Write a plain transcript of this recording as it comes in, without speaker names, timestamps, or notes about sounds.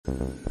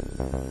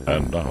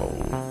And now,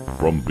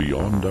 from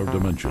beyond our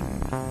dimension,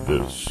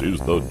 this is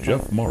the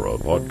Jeff Mara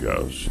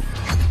Podcast.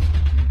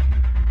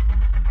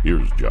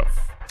 Here's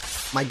Jeff.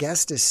 My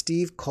guest is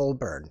Steve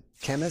Colburn,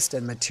 chemist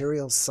and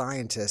materials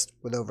scientist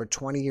with over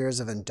 20 years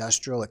of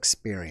industrial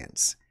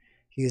experience.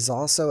 He is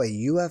also a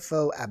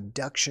UFO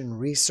abduction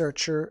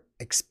researcher,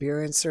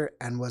 experiencer,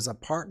 and was a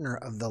partner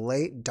of the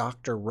late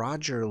Dr.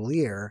 Roger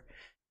Leir,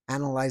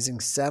 analyzing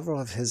several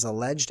of his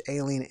alleged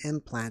alien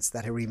implants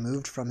that he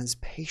removed from his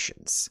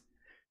patients.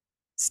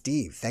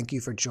 Steve, thank you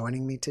for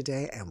joining me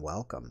today and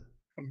welcome.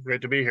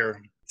 Great to be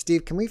here.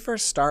 Steve, can we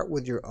first start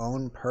with your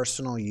own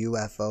personal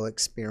UFO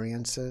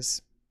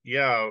experiences?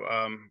 Yeah,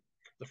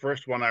 the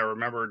first one I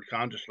remembered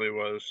consciously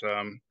was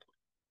when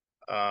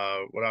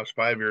I was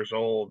 5 years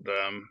old,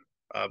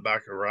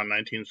 back around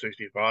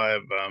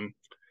 1965,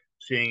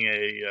 seeing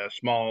a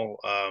small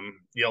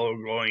yellow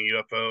glowing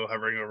UFO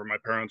hovering over my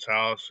parents'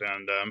 house,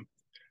 and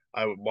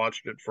I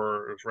watched it it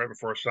was right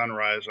before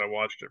sunrise. I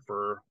watched it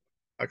for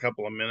a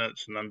couple of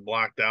minutes and then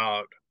blacked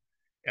out.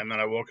 And then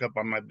I woke up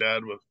on my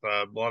bed with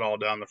blood all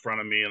down the front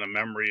of me and a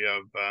memory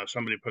of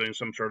somebody putting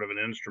some sort of an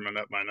instrument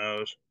up my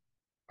nose.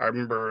 I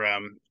remember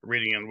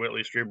reading in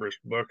Whitley Strieber's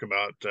book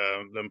about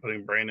them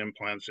putting brain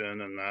implants in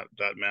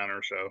that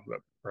manner. So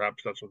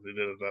perhaps that's what they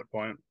did at that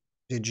point.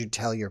 Did you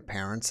tell your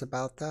parents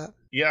about that?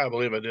 Yeah, I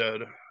believe I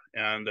did.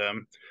 And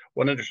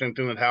one interesting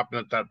thing that happened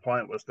at that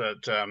point was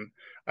that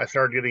I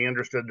started getting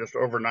interested just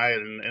overnight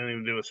in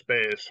anything to do with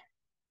space.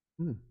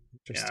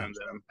 Interesting.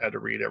 And had to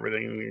read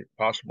everything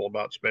possible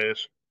about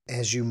space.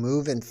 As you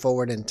move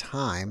forward in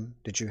time,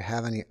 did you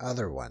have any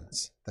other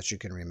ones that you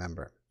can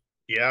remember?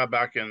 Yeah,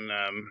 back in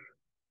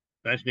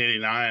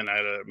 1989, I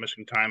had a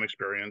missing time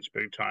experience,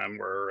 big time,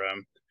 where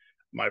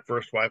my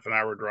first wife and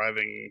I were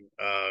driving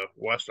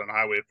west on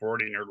Highway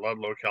 40 near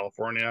Ludlow,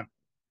 California,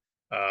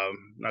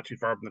 not too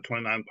far from the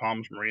 29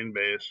 Palms Marine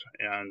Base.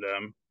 And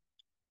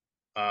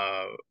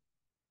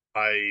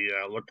I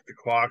looked at the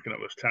clock, and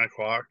it was 10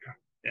 o'clock,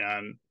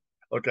 and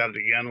looked at it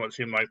again what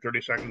seemed like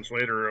 30 seconds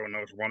later when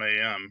it was 1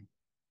 a.m.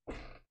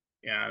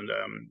 And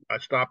I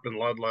stopped in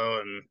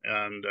Ludlow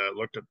and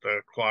looked at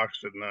the clocks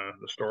in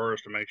the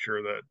stores to make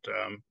sure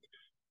that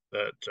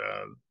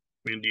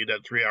we indeed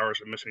had 3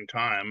 hours of missing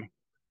time,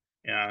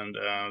 and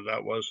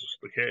that was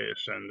the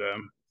case. And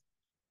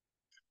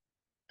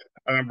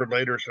I remembered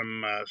later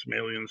some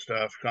alien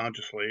stuff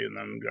consciously, and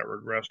then got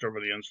regressed over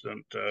the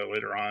incident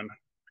later on,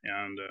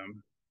 and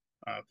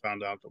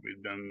found out that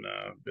we'd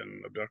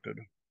been abducted.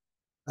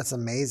 That's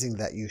amazing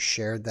that you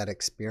shared that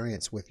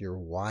experience with your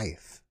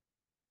wife.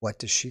 What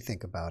does she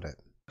think about it?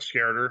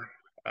 Scared her,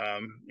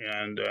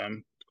 and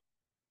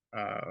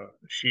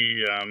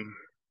she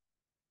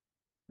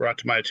brought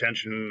to my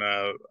attention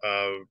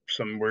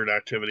some weird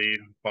activity,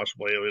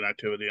 possible alien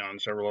activity, on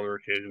several other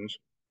occasions.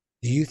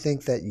 Do you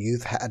think that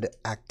you've had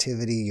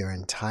activity your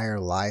entire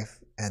life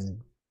and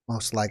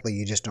most likely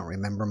you just don't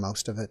remember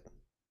most of it?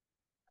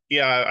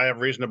 Yeah, I have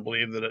reason to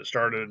believe that it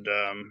started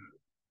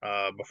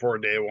before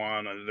day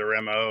one.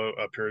 Their MO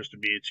appears to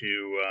be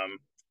to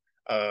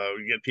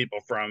get people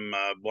from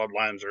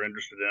bloodlines they're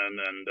interested in,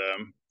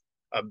 and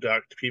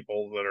abduct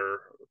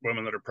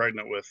women that are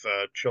pregnant with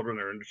children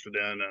they're interested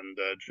in, and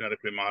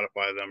genetically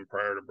modify them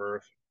prior to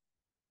birth,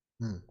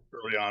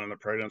 early on in the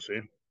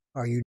pregnancy.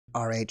 Are you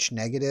Rh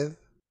negative?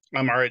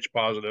 I'm Rh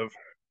positive.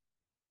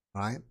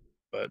 Right.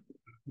 But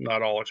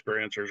not all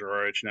experiencers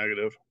are Rh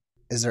negative.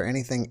 Is there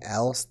anything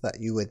else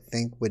that you would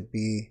think would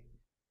be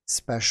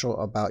special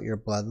about your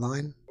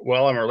bloodline?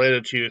 Well, I'm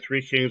related to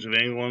three kings of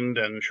England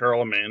and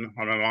Charlemagne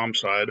on my mom's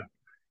side,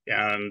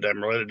 and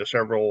I'm related to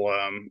several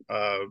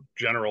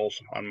generals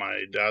on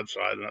my dad's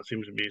side, and that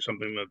seems to be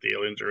something that the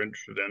aliens are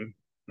interested in,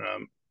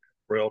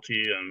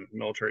 royalty and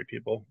military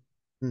people.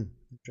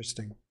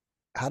 Interesting.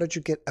 How did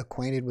you get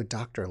acquainted with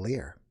Dr.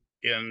 Leir?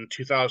 In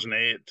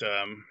 2008,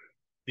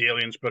 the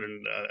aliens put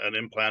an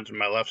implant in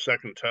my left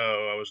second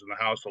toe. I was in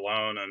the house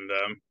alone, and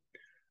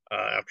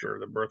after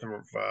the birth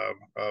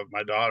of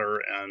my daughter,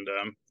 and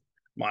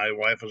my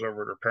wife was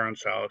over at her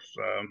parents' house,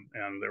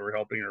 and they were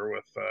helping her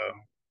with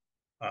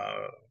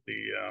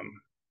the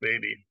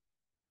baby.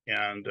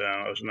 And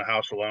I was in the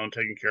house alone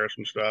taking care of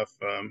some stuff,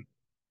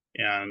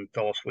 and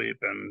fell asleep,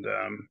 and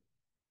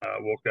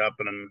woke up,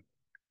 and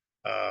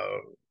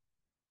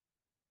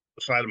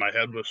the side of my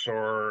head was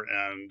sore,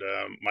 and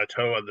my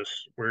toe had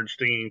this weird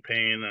stinging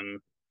pain,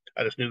 and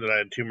I just knew that I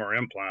had two more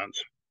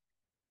implants.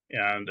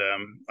 And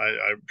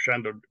I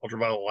shined an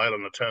ultraviolet light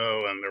on the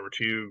toe, and there were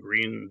two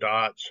green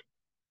dots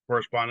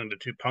corresponding to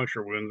two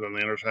puncture wounds on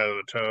the inner side of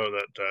the toe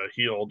that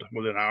healed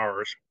within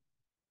hours.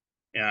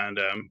 And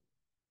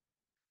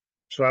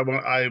so I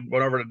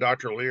went over to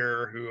Dr.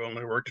 Leir, who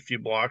only worked a few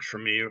blocks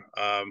from me,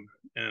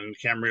 in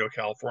Camarillo,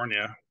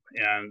 California,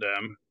 and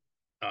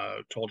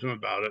told him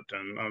about it.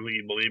 And I don't think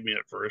he believed me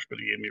at first, but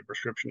he gave me a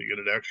prescription to get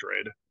it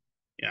x-rayed,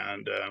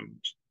 and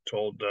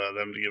told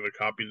them to give a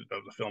copy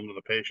of the film to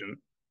the patient.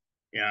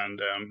 And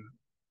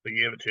they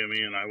gave it to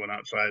me, and I went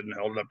outside and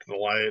held it up to the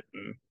light,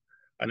 and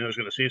I knew I was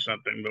going to see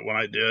something, but when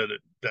I did,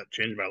 that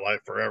changed my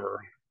life forever.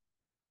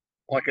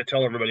 Like I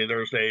tell everybody,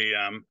 there's a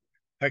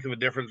heck of a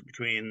difference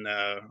between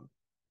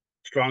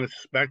strongly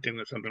suspecting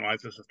that something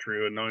like this is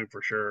true and knowing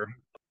for sure.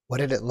 What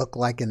did it look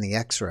like in the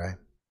x-ray?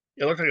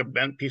 It looked like a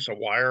bent piece of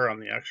wire on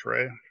the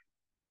x-ray.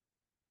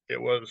 It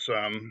was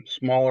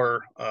smaller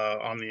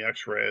on the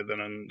x-ray than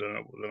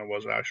it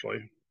was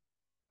actually.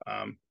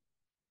 Um,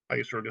 I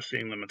guess we're just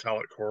seeing the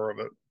metallic core of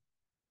it,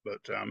 but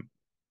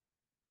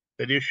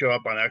they do show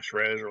up on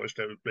x-rays, or at least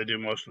they do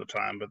most of the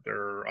time, but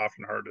they're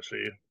often hard to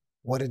see.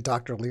 What did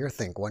Dr. Lear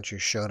think once you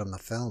showed him the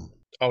film?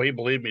 Oh, he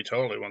believed me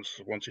totally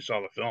once he saw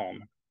the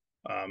film.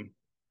 Um,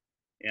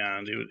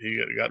 and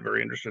he got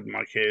very interested in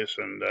my case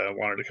and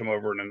wanted to come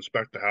over and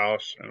inspect the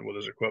house and with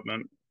his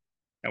equipment.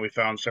 And we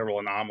found several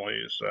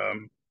anomalies.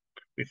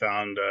 We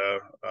found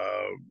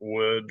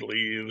wood,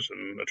 leaves,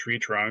 and a tree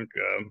trunk,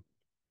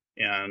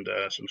 and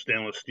some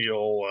stainless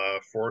steel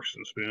forks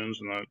and spoons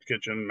in the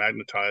kitchen,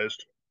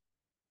 magnetized.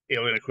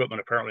 Alien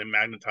equipment apparently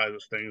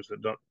magnetizes things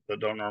that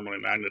don't normally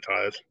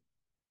magnetize,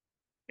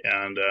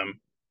 and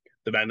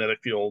the magnetic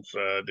fields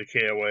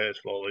decay away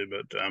slowly,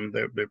 but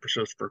they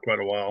persist for quite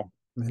a while.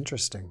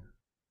 Interesting.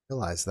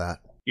 Realize that.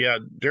 Yeah,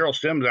 Daryl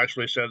Sims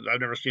actually said,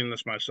 I've never seen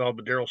this myself,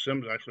 but Daryl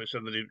Sims actually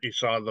said that he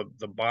saw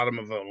the bottom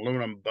of an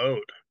aluminum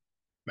boat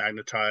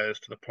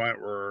magnetized to the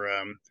point where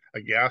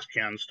a gas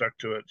can stuck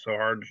to it so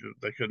hard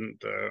they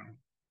couldn't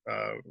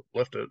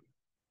lift it.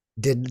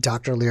 Did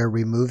Dr. Lear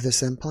remove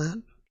this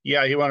implant?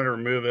 Yeah, he wanted to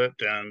remove it,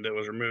 and it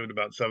was removed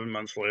about 7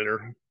 months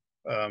later.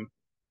 Um,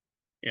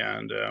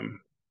 and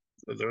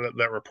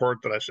that report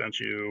that I sent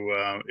you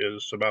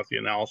is about the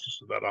analysis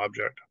of that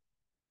object.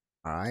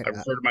 All right. I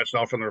refer to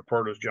myself in the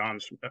report as John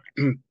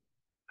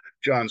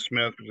John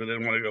Smith because I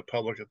didn't want to go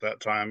public at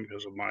that time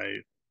because of my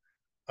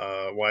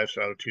wife's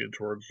attitude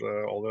towards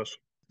all this.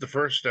 The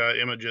first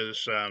image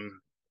is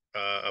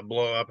a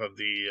blow up of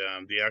the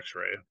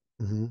X-ray,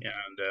 Mm-hmm.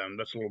 and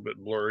that's a little bit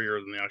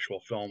blurrier than the actual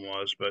film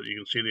was, but you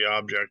can see the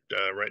object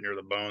right near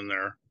the bone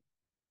there.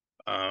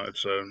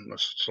 It's a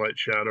slight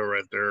shadow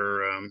right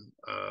there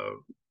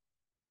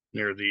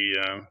near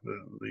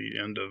the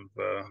end of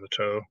the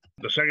toe.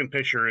 The second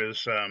picture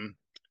is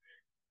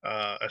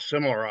a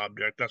similar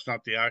object. That's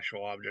not the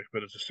actual object,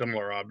 but it's a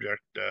similar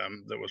object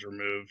that was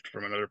removed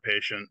from another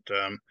patient.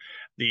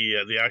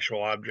 The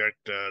actual object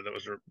that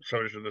was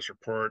subject to this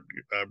report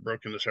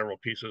broke into several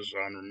pieces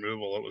on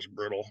removal. It was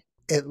brittle.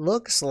 It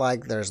looks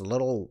like there's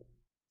little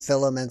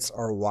filaments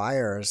or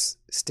wires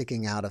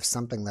sticking out of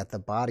something that the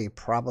body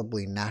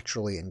probably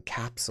naturally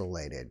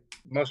encapsulated.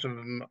 Most of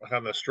them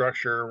have a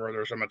structure where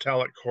there's a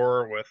metallic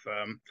core with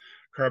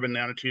carbon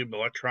nanotube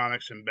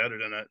electronics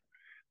embedded in it.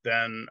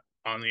 Then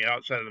on the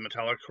outside of the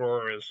metallic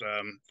core is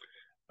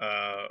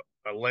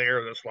a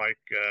layer that's like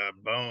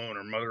bone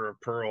or mother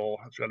of pearl.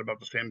 It's got about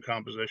the same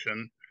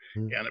composition,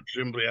 and it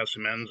presumably has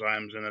some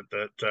enzymes in it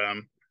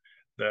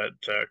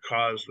that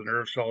cause the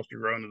nerve cells to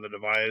grow into the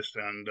device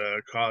and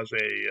cause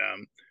a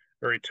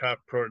very tough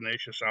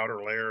proteinaceous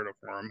outer layer to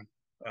form.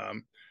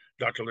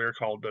 Dr. Lear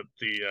called it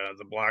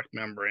the black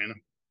membrane,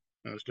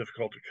 and it's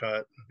difficult to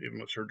cut even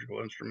with surgical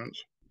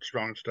instruments.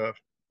 Strong stuff.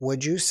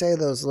 Would you say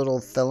those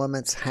little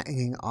filaments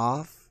hanging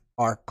off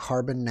are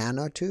carbon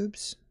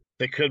nanotubes?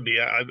 They could be.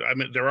 I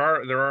mean, there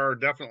are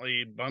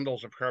definitely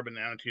bundles of carbon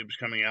nanotubes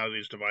coming out of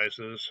these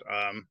devices.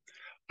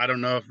 I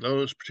don't know if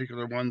those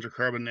particular ones are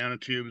carbon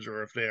nanotubes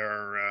or if they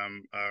are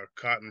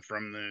cotton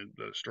from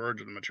the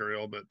storage of the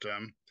material. But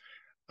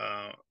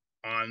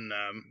on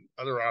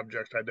other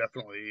objects, I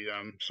definitely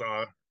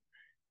saw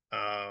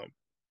uh,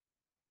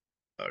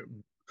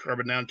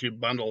 carbon nanotube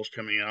bundles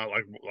coming out,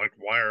 like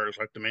wires,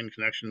 like the main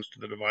connections to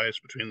the device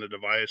between the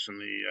device and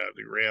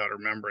the gray outer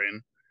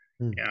membrane.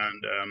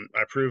 And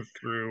I proved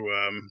through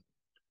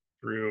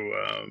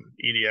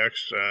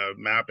EDX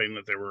mapping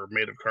that they were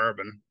made of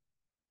carbon.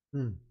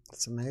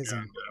 That's amazing.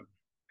 And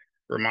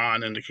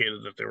Rahman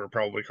indicated that they were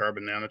probably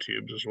carbon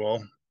nanotubes as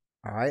well.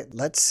 All right,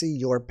 let's see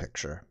your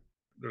picture.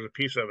 There's a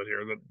piece of it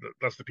here.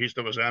 That's the piece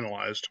that was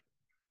analyzed.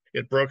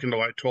 It broke into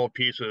like 12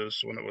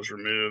 pieces when it was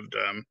removed.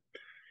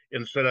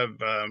 Instead of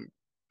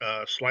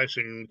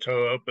slicing the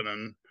toe open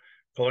and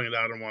pulling it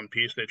out in one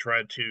piece, they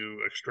tried to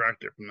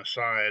extract it from the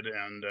side,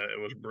 and it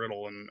was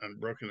brittle and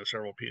broke into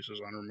several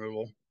pieces on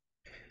removal.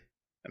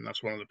 And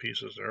that's one of the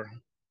pieces there.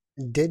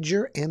 Did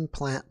your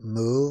implant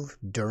move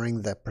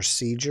during the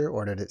procedure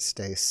or did it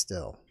stay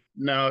still?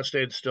 No, it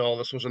stayed still.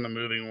 This wasn't a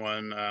moving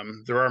one.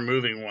 There are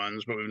moving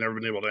ones, but we've never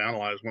been able to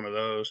analyze one of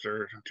those.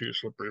 They're too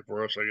slippery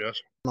for us, I guess.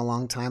 A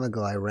long time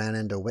ago, I ran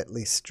into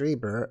Whitley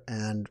Strieber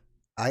and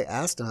I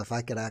asked him if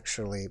I could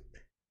actually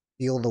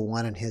feel the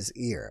one in his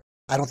ear.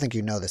 I don't think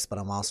you know this, but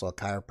I'm also a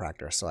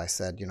chiropractor. So I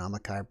said, I'm a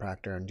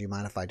chiropractor, and do you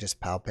mind if I just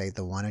palpate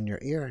the one in your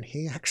ear? And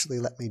he actually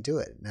let me do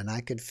it. And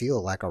I could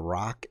feel like a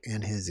rock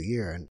in his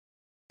ear. And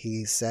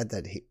he said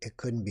that it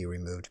couldn't be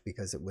removed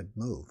because it would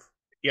move.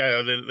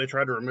 Yeah, they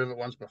tried to remove it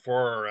once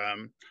before.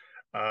 A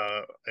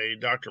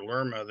Dr.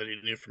 Lerma that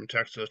he knew from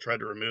Texas tried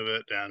to remove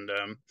it and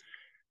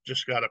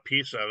just got a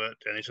piece of it.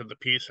 And he said the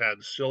piece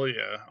had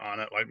cilia on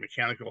it, like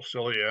mechanical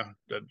cilia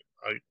that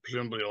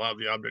presumably allowed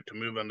the object to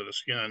move under the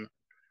skin.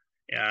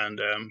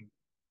 And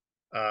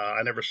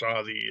I never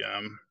saw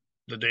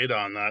the data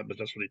on that, but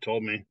that's what he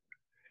told me.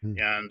 Hmm.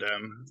 And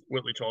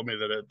Whitley told me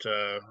that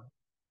it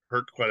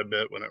hurt quite a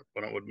bit when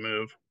it would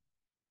move,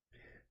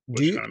 Do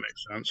which you kind of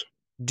makes sense.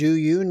 do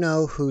you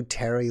know who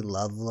Terry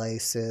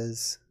Lovelace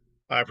is?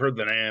 I've heard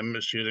the name.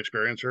 Is she an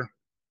experiencer?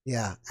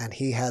 Yeah, and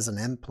he has an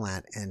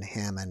implant in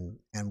him,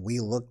 and we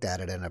looked at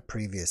it in a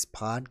previous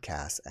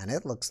podcast, and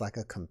it looks like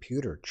a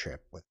computer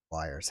chip with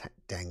wires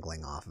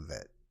dangling off of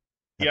it.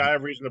 Have Yeah, you? I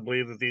have reason to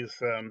believe that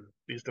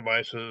these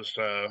devices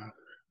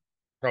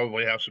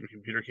probably have some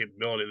computer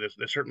capability.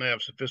 They certainly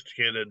have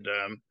sophisticated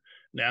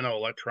nano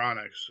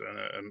electronics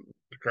and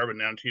carbon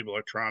nanotube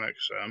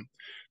electronics.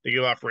 They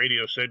give off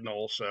radio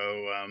signals, so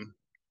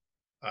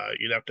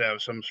you'd have to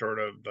have some sort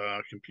of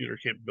computer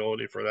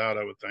capability for that,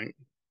 I would think.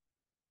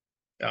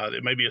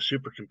 It may be a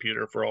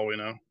supercomputer for all we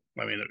know.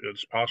 I mean,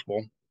 it's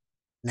possible.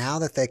 Now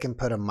that they can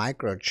put a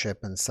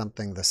microchip in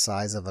something the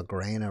size of a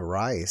grain of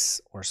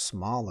rice or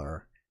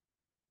smaller,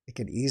 it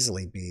could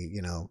easily be,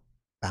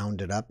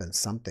 bounded up in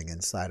something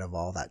inside of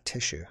all that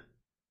tissue.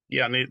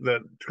 Yeah, and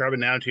the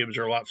carbon nanotubes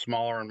are a lot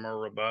smaller and more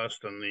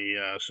robust than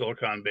the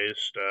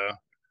silicon-based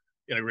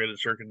integrated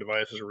circuit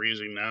devices we're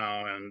using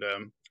now. And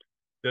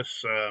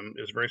this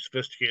is very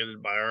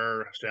sophisticated by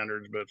our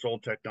standards, but it's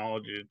old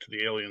technology to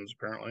the aliens,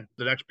 apparently.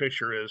 The next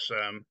picture is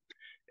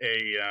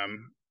a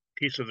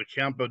piece of the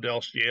Campo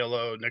del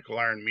Cielo nickel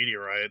iron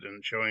meteorite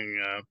and showing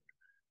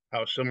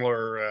how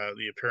similar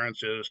the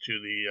appearance is to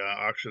the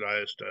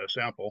oxidized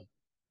sample.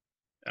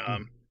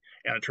 Hmm.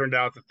 And it turned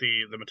out that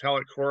the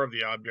metallic core of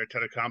the object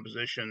had a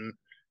composition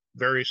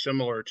very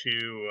similar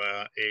to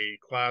a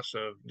class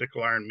of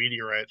nickel iron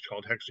meteorites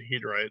called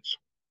hexahedrites.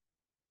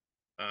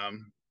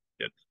 Um,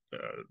 it,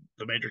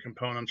 the major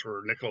components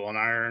were nickel and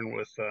iron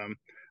with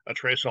a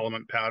trace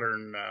element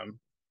pattern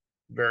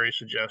very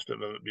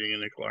suggestive of it being a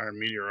nickel iron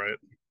meteorite.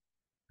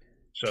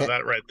 So Can,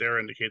 that right there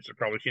indicates it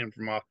probably came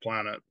from off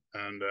planet.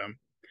 And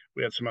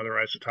we had some other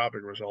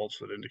isotopic results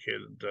that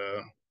indicated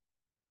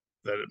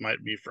that it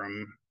might be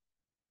from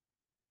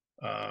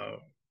uh,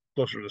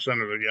 closer to the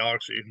center of the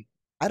galaxy.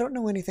 I don't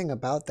know anything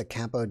about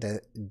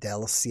the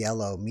del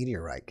Cielo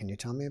meteorite. Can you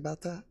tell me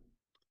about that?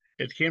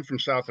 It came from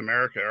South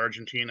America,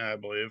 Argentina, I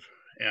believe,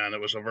 and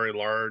it was a very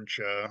large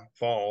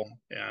fall.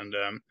 And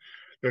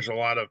there's a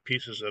lot of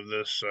pieces of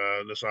this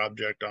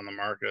object on the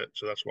market,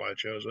 so that's why I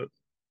chose it.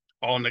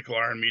 All nickel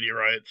iron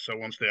meteorites, so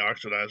once they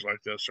oxidize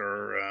like this,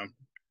 are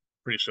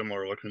pretty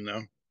similar looking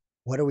though.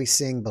 What are we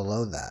seeing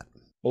below that?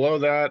 Below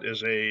that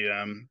is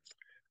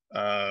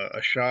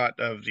a shot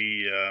of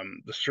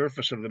the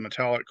surface of the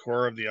metallic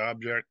core of the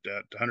object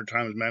at 100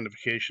 times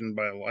magnification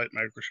by a light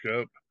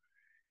microscope,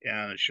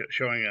 and it's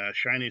showing a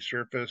shiny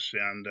surface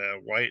and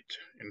white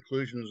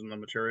inclusions in the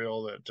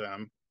material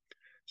that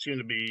seem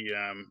to be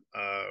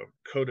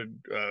coated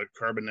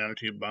carbon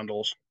nanotube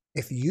bundles.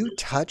 If you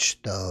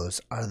touch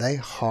those, are they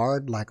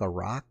hard like a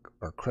rock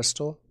or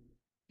crystal?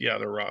 Yeah,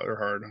 they're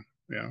hard.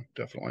 Yeah,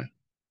 definitely.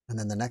 And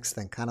then the next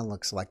thing kind of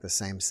looks like the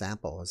same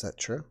sample. Is that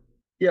true?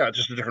 Yeah,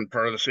 just a different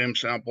part of the same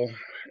sample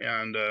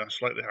and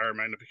slightly higher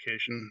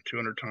magnification,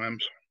 200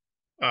 times.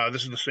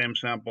 This is the same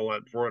sample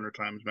at 400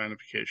 times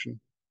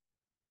magnification,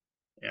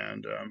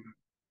 and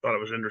thought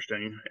it was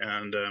interesting.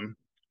 And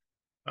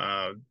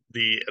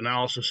the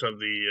analysis of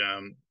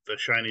the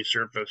shiny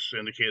surface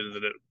indicated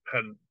that it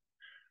had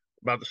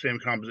about the same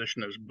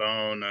composition as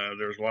bone.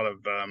 There's a lot of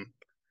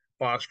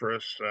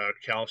phosphorus,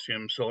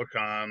 calcium,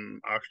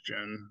 silicon,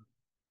 oxygen,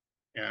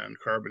 and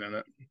carbon in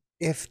it.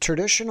 If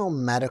traditional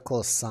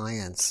medical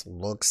science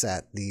looks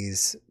at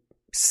these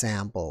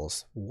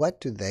samples, what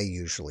do they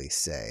usually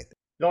say?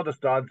 They'll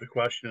just dodge the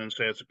question and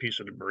say it's a piece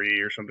of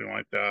debris or something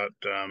like that.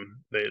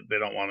 They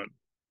don't want it.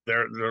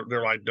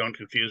 They're like, don't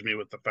confuse me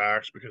with the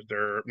facts, because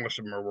most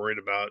of them are worried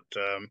about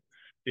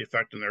the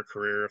effect in their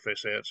career if they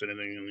say it's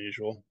anything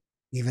unusual.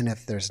 Even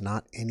if there's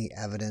not any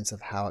evidence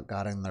of how it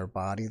got in their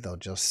body, they'll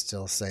just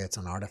still say it's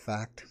an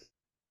artifact.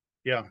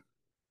 Yeah.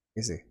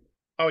 Easy.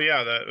 Oh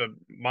yeah. The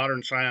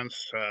modern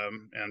science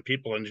and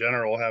people in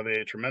general have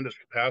a tremendous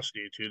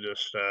capacity to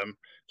just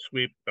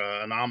sweep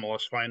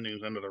anomalous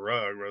findings under the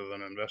rug rather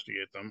than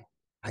investigate them.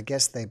 I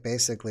guess they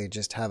basically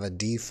just have a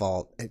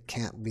default. It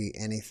can't be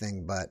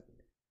anything but,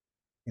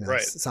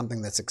 Right.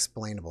 something that's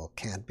explainable.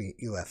 Can't be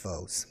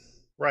UFOs.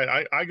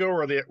 Right. I go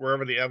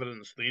wherever the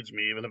evidence leads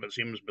me, even if it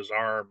seems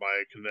bizarre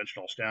by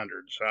conventional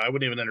standards. I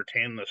wouldn't even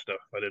entertain this stuff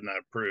if I didn't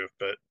have proof.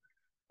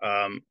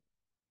 Um,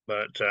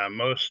 but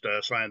most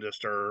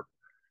scientists are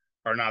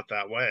not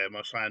that way.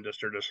 Most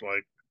scientists are just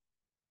like,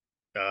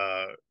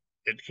 uh,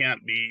 it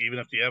can't be, even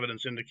if the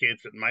evidence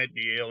indicates it might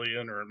be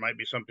alien or it might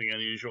be something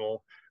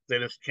unusual. They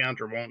just can't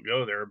or won't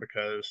go there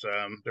because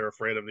they're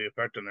afraid of the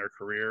effect on their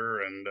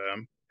career, and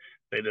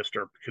they just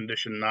are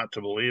conditioned not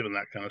to believe in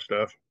that kind of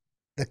stuff.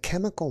 The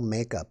chemical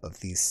makeup of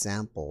these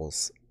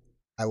samples,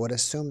 I would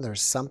assume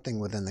there's something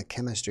within the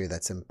chemistry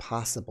that's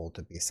impossible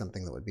to be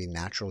something that would be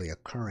naturally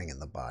occurring in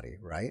the body,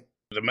 right?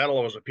 The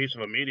metal was a piece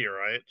of a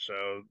meteorite,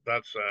 so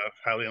that's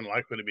highly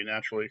unlikely to be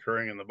naturally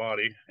occurring in the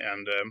body.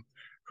 And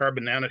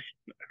carbon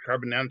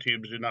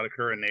nanotubes do not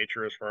occur in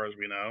nature, as far as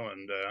we know,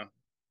 and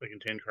they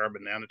contain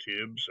carbon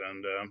nanotubes,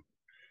 and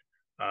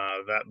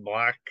that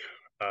black,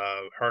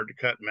 hard to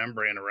cut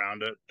membrane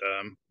around it,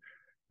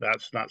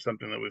 that's not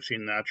something that we've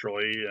seen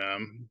naturally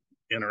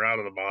in or out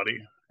of the body.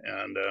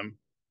 And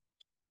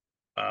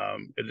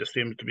it just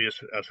seems to be a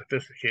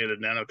sophisticated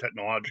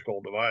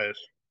nanotechnological device,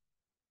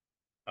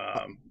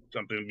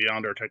 something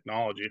beyond our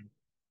technology.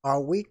 Are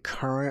we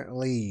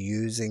currently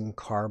using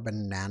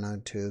carbon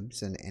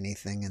nanotubes in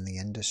anything in the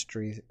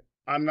industry?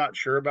 I'm not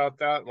sure about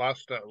that.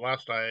 Last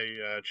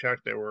I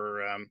checked, they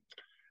were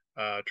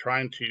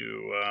trying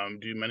to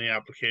do many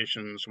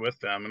applications with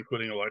them,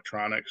 including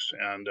electronics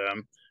and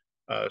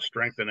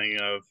strengthening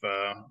of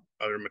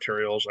other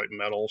materials like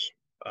metals.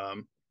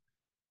 Um,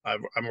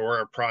 I'm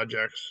aware of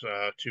projects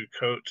to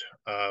coat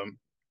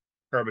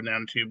carbon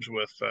nanotubes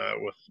with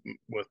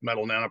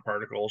metal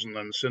nanoparticles and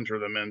then sinter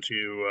them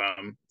into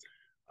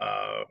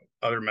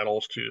other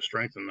metals to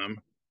strengthen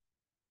them.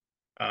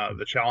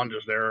 The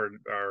challenges there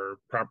are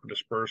proper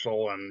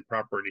dispersal and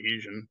proper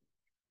adhesion,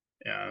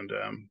 and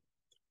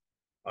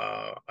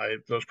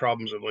those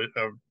problems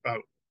have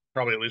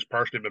probably at least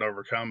partially been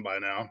overcome by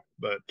now.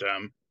 But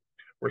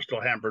we're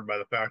still hampered by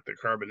the fact that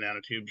carbon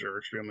nanotubes are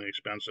extremely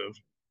expensive.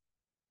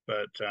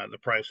 But the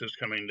price is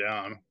coming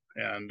down,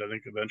 and I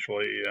think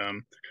eventually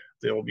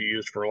they will be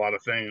used for a lot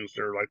of things.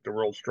 They're like the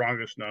world's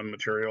strongest known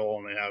material,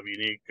 and they have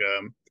unique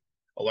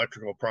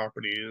electrical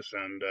properties,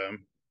 and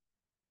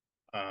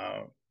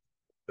uh,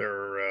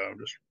 they're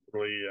just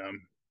really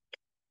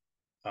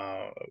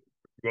uh,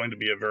 going to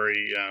be a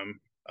very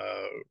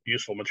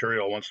useful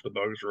material once the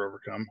bugs are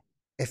overcome.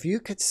 If you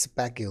could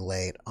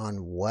speculate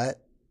on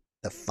what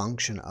the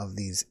function of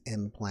these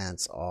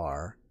implants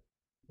are,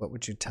 what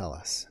would you tell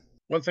us?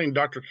 One thing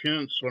Dr.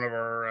 Kuntz, one of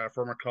our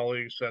former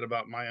colleagues, said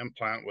about my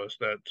implant was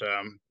that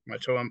my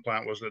toe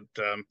implant was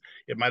that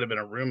it might have been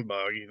a room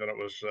bug. He thought it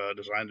was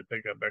designed to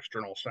pick up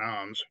external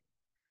sounds,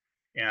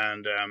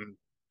 and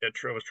it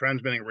was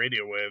transmitting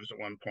radio waves at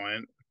one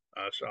point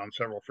on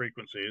several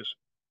frequencies.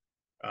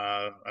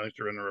 I think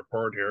they're in the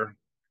report here,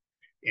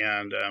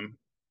 and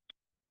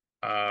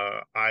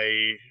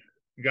I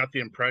got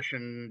the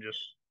impression just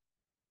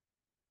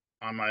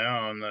on my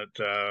own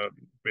that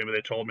maybe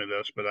they told me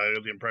this, but I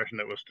got the impression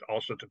that it was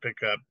also to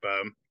pick up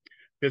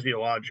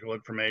physiological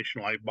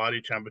information like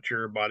body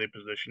temperature, body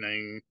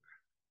positioning,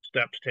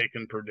 steps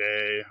taken per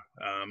day,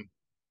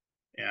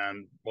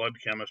 and blood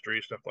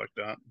chemistry, stuff like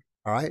that.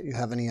 All right, you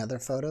have any other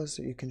photos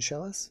that you can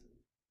show us?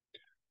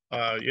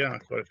 Yeah,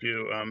 quite a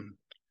few.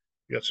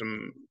 You got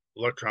some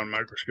electron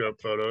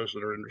microscope photos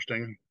that are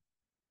interesting.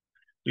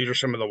 These are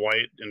some of the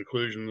white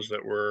inclusions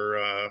that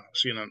were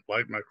seen on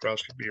light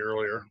microscopy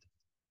earlier.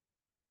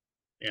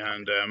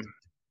 And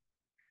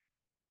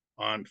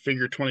on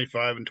figure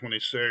 25 and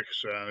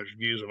 26, there's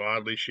views of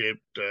oddly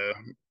shaped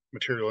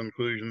material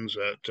inclusions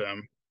at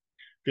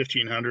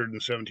 1,500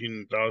 and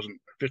 17,000,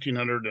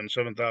 1,500 and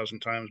 7,000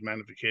 times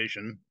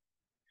magnification.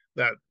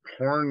 That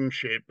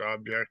horn-shaped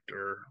object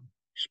or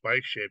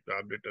spike-shaped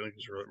object, I think,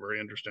 is really, very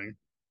interesting.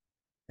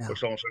 Yeah.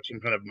 Looks almost like some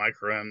kind of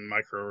micro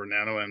or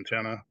nano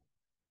antenna.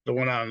 The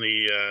one on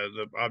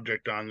the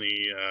object on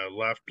the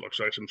left looks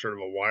like some sort of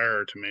a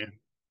wire to me.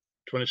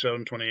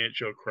 27, 28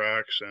 show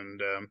cracks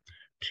and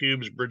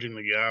tubes bridging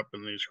the gap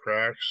in these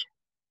cracks.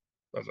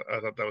 I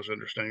thought that was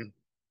interesting.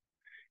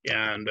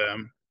 And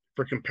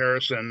for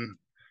comparison,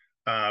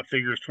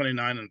 figures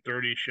 29 and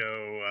 30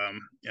 show,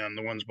 and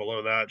the ones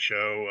below that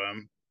show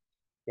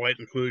white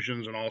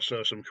inclusions and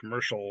also some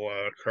commercial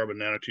carbon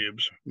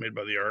nanotubes made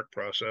by the ARC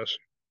process.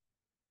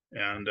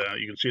 And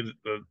you can see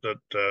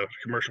that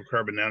commercial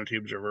carbon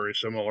nanotubes are very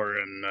similar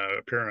in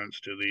appearance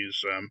to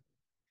these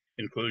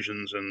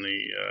inclusions in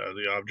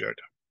the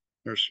object.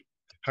 There's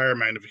higher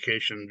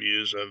magnification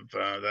views of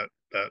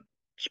that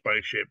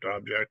spike-shaped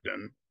object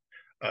and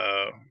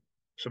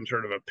some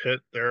sort of a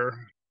pit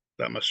there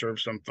that must serve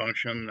some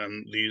function.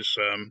 And these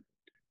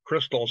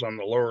crystals on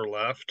the lower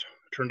left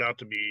turned out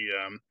to be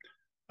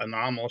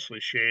anomalously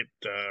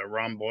shaped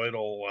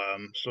rhomboidal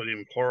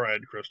sodium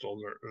chloride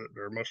crystals.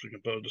 They're mostly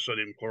composed of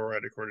sodium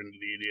chloride according to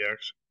the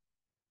EDX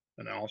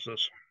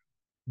analysis.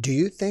 Do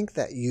you think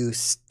that you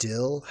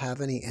still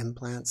have any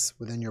implants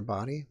within your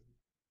body?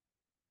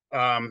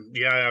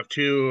 Yeah, I have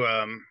two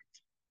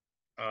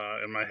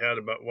in my head,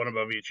 about one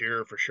above each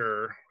ear for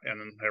sure,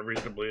 and I have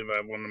reason to believe I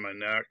have one in my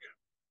neck,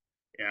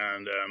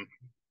 and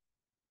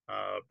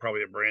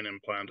probably a brain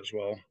implant as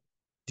well.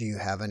 Do you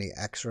have any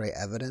x-ray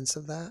evidence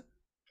of that?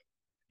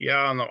 Yeah,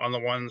 on the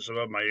ones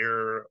above my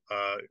ear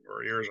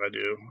or ears, I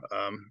do,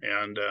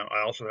 and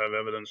I also have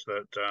evidence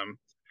that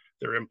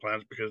they're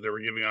implants because they were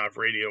giving off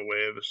radio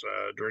waves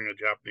during a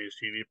Japanese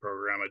TV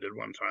program I did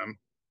one time.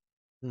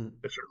 Hmm.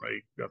 They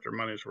certainly got their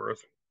money's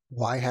worth.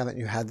 Why haven't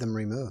you had them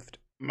removed?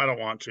 I don't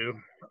want to.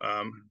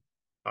 I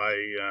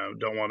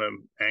don't want to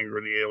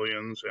anger the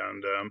aliens,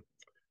 and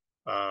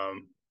I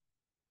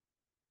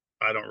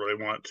don't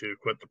really want to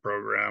quit the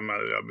program.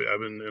 I've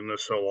been in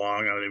this so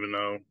long, I don't even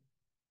know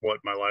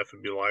what my life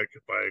would be like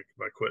if I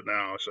quit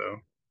now.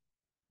 So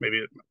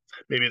maybe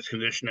it's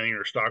conditioning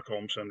or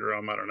Stockholm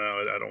syndrome. I don't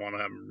know. I don't want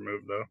to have them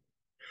removed though.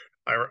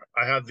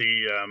 I had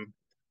the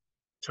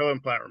toe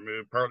implant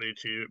removed partly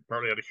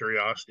out of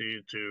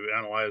curiosity to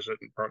analyze it,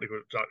 and partly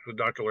because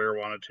Dr. Lear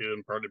wanted to,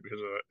 and partly because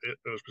it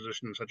was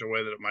positioned in such a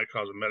way that it might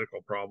cause a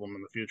medical problem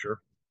in the future.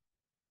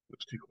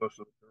 It's too close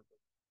to the surface,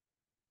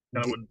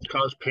 and it Do, would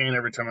cause pain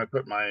every time I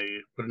put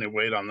any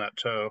weight on that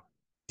toe.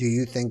 do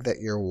you think that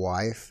your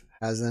wife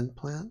has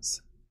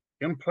implants?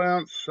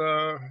 Implants,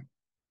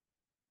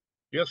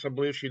 yes, I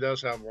believe she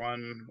does have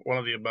one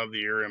of the above the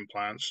ear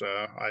implants.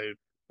 I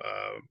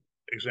uh,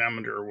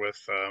 examined her with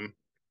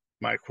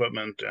my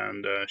equipment,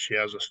 and she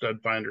has a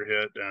stud finder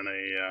hit and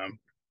a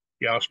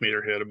Gauss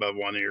meter hit above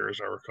one ear, as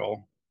I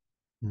recall.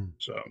 Hmm.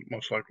 So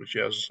most likely she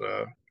has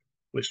at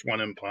least one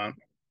implant.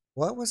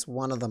 What was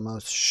one of the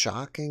most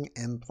shocking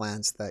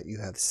implants that you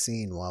have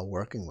seen while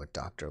working with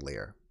Dr.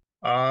 Lear?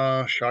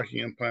 Shocking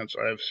implants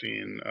I've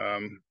seen.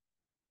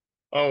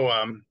 Oh,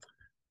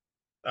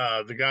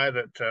 the guy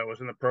that was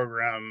in the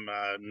program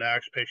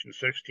next, patient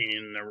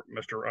 16,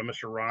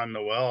 Mr. Ron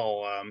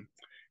Noel,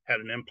 had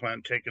an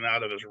implant taken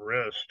out of his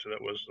wrist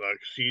that was like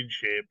seed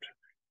shaped,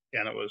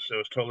 and it was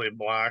totally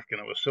black,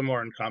 and it was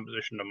similar in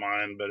composition to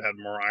mine, but had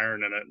more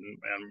iron in it,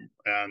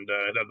 and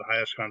it had the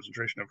highest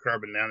concentration of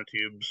carbon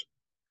nanotubes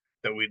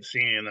that we'd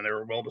seen, and they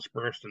were well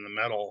dispersed in the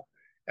metal.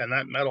 And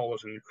that metal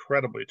was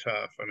incredibly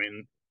tough. I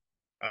mean,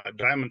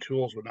 diamond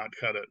tools would not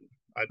cut it.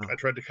 I Oh,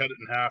 tried to cut it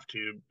in half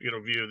to get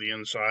a view of the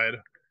inside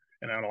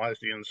and analyze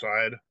the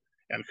inside,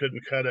 and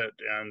couldn't cut it.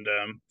 And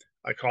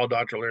I called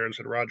Dr. Lear and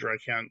said, Roger, I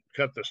can't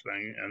cut this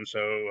thing. And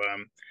so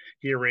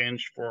he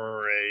arranged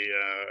for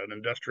an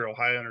industrial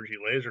high energy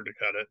laser to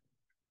cut it,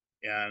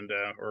 and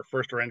or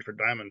first arranged for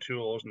diamond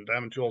tools, and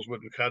diamond tools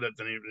wouldn't cut it.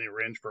 Then he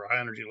arranged for a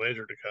high energy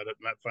laser to cut it,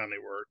 and that finally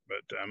worked.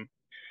 But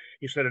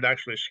he said it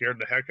actually scared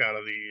the heck out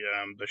of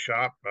the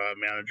shop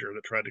manager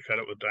that tried to cut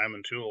it with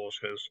diamond tools,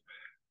 because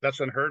that's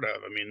unheard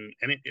of. I mean,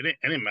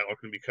 any metal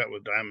can be cut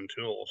with diamond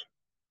tools,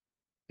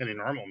 any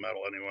normal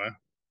metal anyway.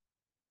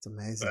 it's But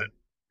amazing.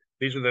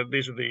 these are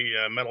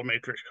the metal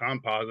matrix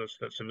composites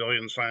that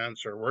civilian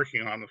science are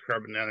working on with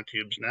carbon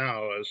nanotubes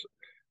now, as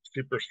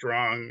super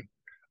strong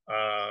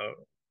uh,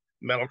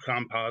 metal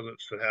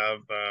composites that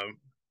have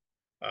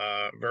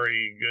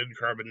very good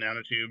carbon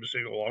nanotubes,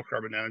 single wall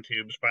carbon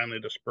nanotubes, finally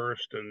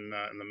dispersed in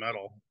the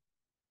metal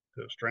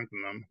to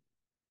strengthen them.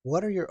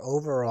 What are your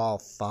overall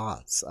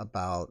thoughts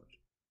about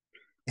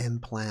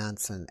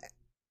implants and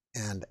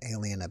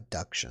alien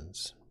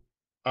abductions?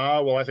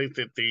 Well, I think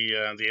that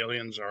the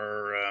aliens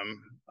are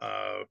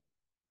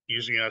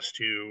using us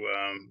to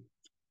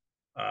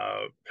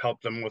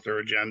help them with their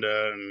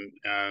agenda,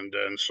 and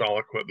install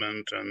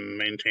equipment and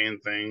maintain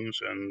things,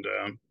 and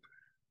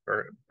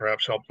or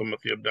perhaps help them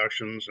with the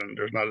abductions. And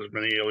there's not as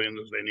many aliens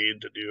as they need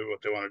to do what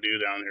they want to do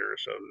down here,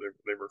 so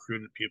they've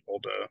recruited people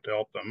to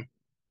help them,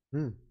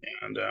 Hmm.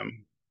 and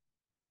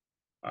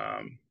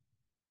um,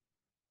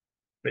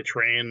 they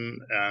train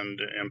and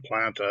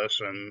implant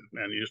us, and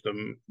use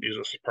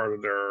us as part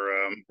of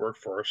their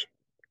workforce.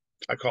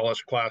 I call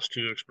us class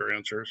two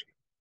experiencers,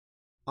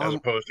 as Um,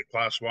 opposed to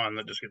class one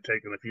that just get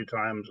taken a few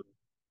times,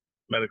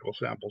 medical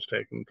samples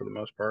taken for the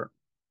most part.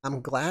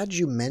 I'm glad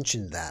you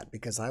mentioned that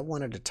because I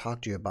wanted to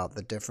talk to you about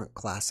the different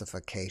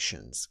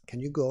classifications. Can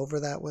you go over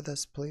that with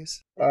us,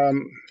 please?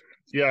 Um,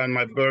 yeah, in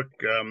my book,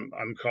 I'm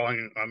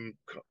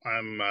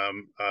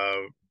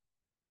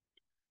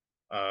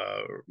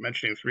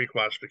mentioning three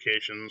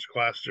classifications.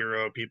 Class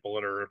zero, people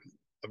that are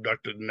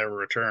abducted and never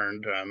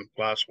returned.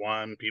 Class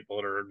one, people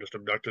that are just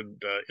abducted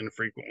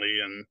infrequently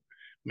and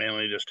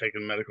mainly just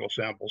taken medical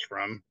samples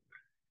from.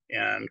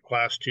 And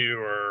class two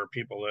are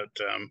people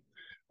that,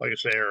 like I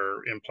say,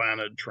 are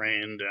implanted,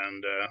 trained,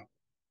 and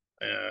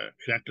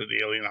connected to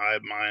the alien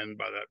hive mind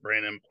by that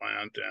brain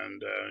implant,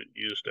 and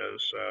used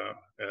as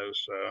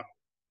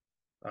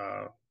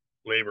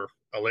labor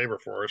a labor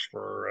force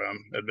for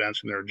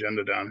advancing their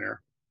agenda down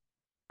here.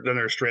 Then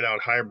there's straight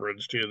out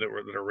hybrids too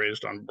that are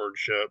raised on board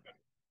ship.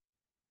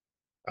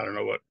 I don't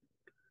know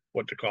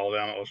what to call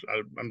them.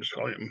 I'm just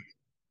calling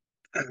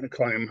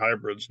them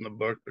hybrids in the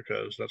book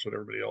because that's what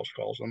everybody else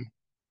calls them.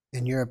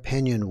 In your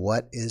opinion,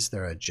 what is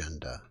their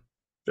agenda?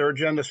 Their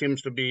agenda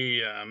seems to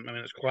be, I mean,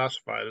 it's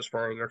classified as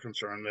far as they're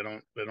concerned.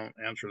 They don't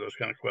answer those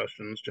kind of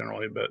questions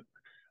generally, but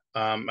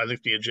I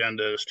think the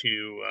agenda is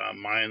to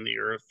mine the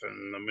Earth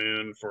and the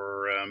Moon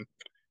for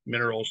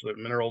minerals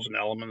and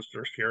elements that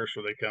are scarce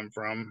where they come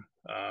from.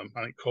 I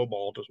think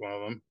cobalt is one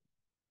of them,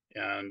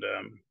 and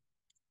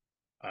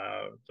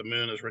the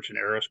Moon is rich in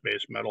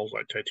aerospace metals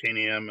like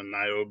titanium and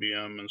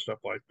niobium and stuff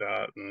like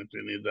that, and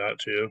they need that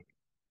too.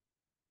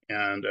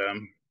 And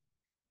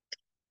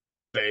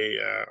they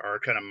are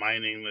kind of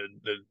mining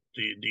the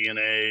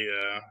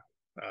DNA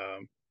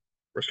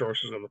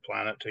resources of the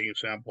planet, taking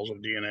samples of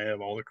DNA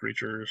of all the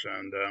creatures,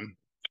 and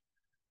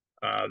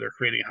they're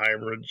creating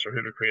hybrids. They're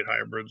here to create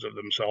hybrids of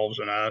themselves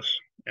and us,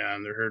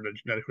 and they're here to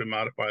genetically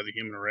modify the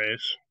human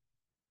race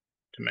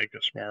to make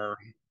us more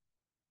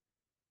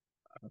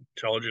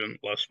intelligent,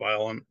 less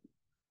violent,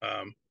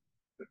 um,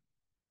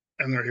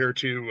 and they're here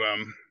to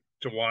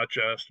watch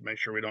us to make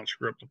sure we don't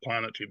screw up the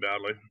planet too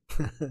badly.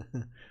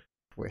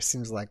 Boy, it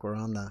seems like we're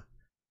on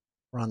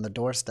We're on the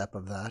doorstep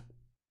of that.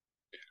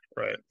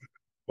 Right.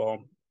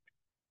 Well,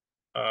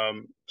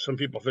 some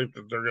people think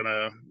that they're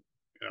gonna,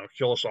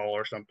 kill us all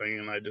or something,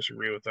 and I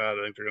disagree with that.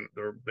 I think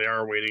they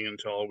are waiting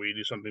until we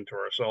do something to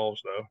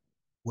ourselves, though.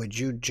 Would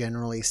you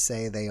generally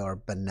say they are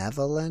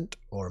benevolent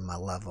or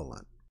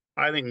malevolent?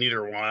 I think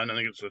neither one. I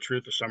think it's the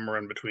truth is somewhere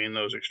in between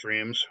those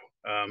extremes.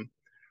 Um,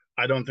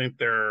 I don't think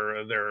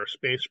they're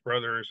space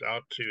brothers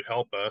out to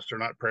help us. They're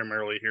not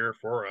primarily here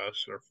for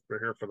us. They're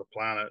here for the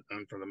planet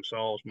and for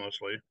themselves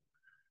mostly.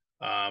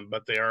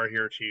 But they are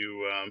here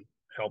to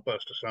help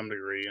us to some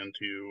degree and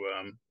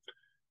to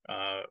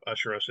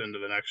usher us into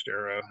the next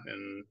era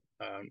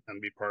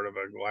and be part of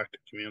a galactic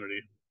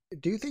community.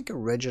 Do you think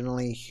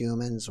originally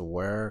humans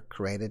were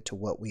created to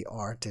what we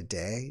are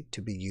today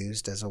to be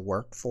used as a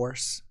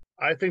workforce?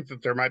 I think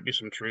that there might be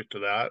some truth to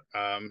that.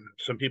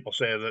 Some people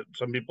say that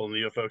some people in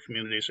the UFO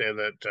community say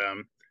that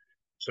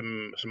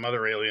some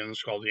other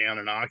aliens called the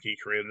Anunnaki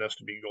created us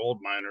to be gold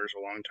miners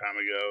a long time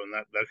ago, and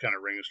that kind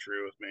of rings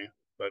true with me.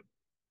 But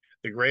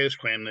the Greys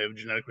claim they've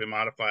genetically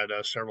modified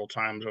us several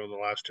times over the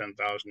last 10,000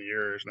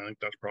 years, and I think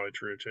that's probably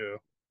true too.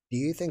 Do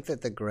you think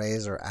that the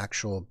Greys are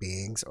actual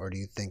beings, or do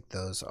you think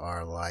those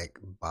are like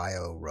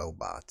bio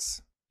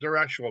robots? They're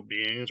actual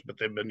beings, but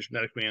they've been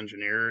genetically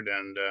engineered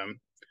and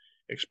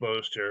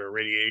exposed to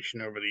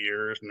radiation over the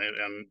years,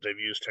 and they've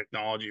used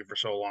technology for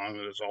so long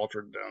that it's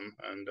altered them.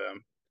 And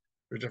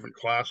there's different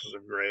classes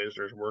of Greys.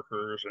 There's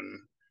workers and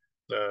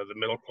the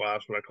middle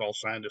class, what I call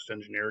scientist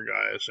engineer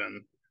guys,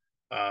 and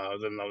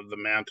then the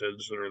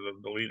mantids that are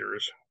the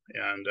leaders.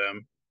 And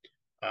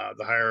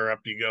the higher up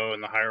you go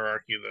in the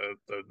hierarchy,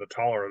 the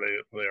taller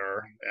they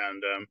are.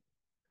 And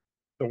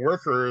the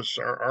workers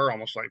are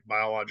almost like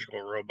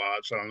biological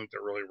robots. I don't think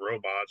they're really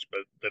robots,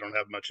 but they don't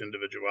have much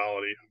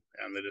individuality,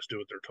 and they just do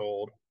what they're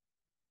told.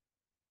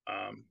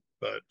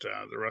 But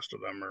the rest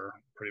of them are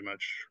pretty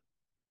much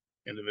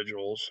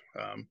individuals.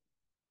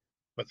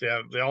 But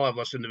they all have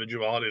less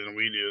individuality than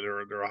we do.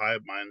 They're a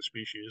hive mind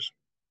species,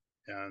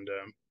 and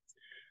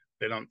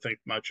they don't think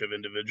much of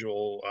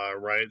individual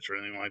rights or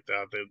anything like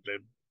that. They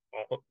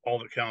all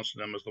that counts to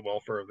them is the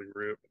welfare of the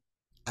group.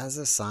 As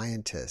a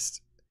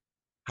scientist,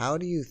 how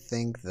do you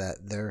think that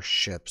their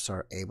ships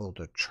are able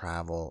to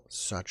travel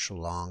such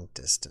long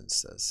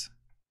distances?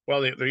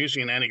 Well, they're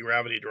using an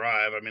anti-gravity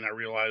drive. I mean, I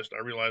realized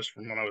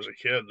from when I was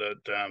a kid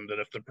that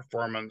if the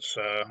performance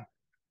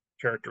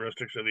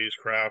characteristics of these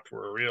craft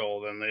were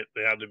real, then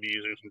they had to be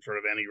using some sort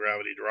of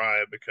anti-gravity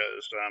drive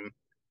because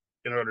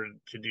in order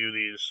to do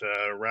these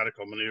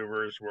radical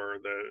maneuvers where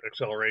the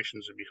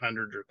accelerations would be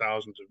hundreds or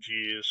thousands of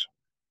G's,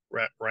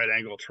 right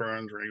angle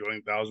turns where you're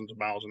going thousands of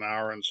miles an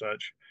hour and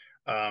such,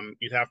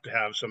 you'd have to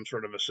have some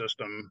sort of a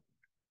system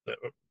that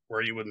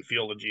where you wouldn't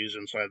feel the G's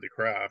inside the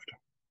craft.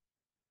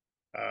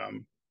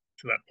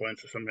 To that point,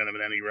 so some kind of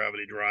an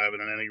anti-gravity drive,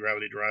 and an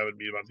anti-gravity drive would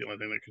be about the only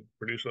thing that could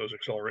produce those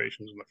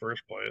accelerations in the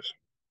first place.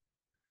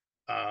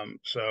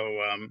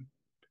 So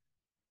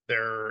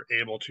they're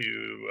able to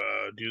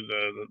do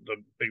the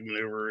big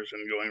maneuvers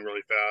and going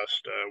really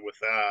fast with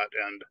that.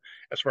 And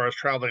as far as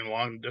traveling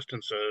long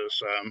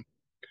distances,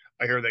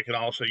 I hear they can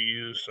also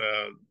use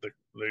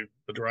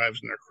the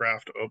drives in their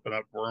craft to open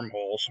up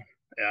wormholes.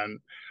 And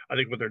I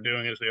think what they're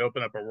doing is they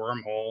open up a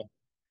wormhole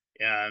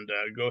and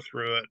go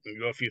through it and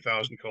go a few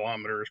thousand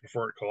kilometers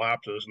before it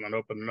collapses, and then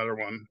open another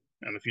one.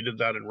 And if you did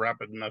that in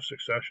rapid enough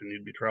succession,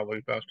 you'd be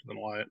traveling faster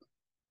than light.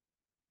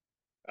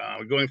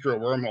 Going through a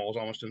wormhole is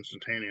almost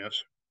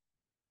instantaneous.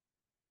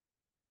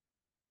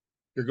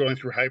 You're going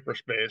through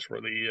hyperspace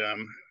where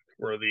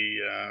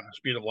the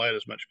speed of light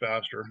is much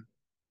faster,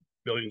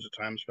 billions of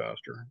times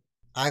faster.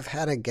 I've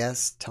had a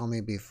guest tell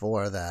me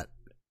before that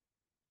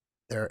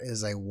there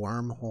is a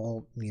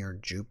wormhole near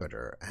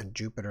Jupiter, and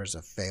Jupiter's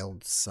a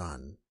failed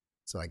sun.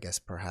 So I guess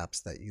perhaps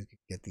that you could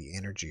get the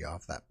energy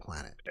off that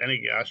planet.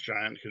 Any gas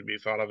giant could be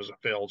thought of as a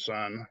failed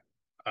sun,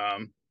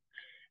 um,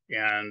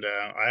 and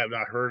I have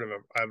not heard of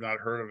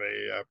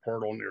a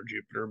portal near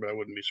Jupiter, but I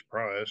wouldn't be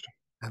surprised.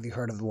 Have you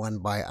heard of the one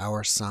by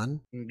our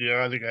sun?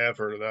 Yeah, I think I have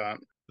heard of that.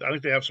 I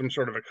think they have some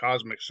sort of a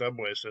cosmic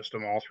subway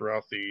system all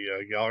throughout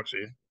the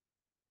galaxy,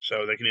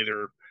 so they can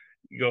either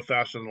go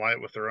faster than light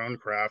with their own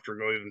craft, or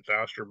go even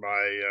faster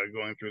by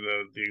going through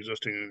the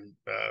existing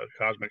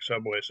cosmic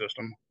subway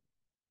system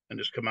and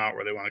just come out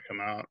where they want to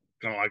come out,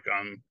 kind of like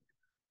on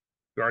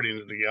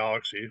Guardians of the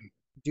Galaxy.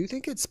 Do you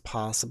think it's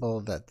possible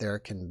that there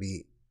can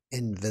be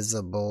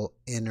invisible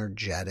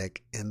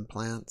energetic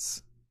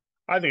implants?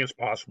 I think it's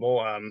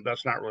possible.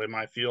 That's not really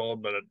my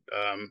field, but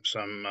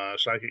some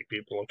psychic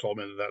people have told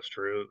me that that's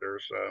true.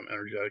 There's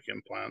energetic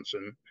implants,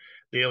 and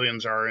the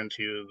aliens are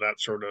into that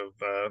sort of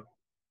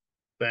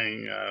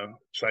thing,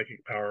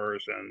 psychic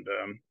powers and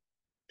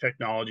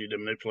technology to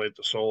manipulate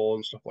the soul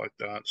and stuff like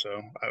that.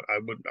 So I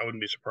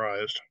wouldn't be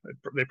surprised.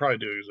 They probably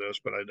do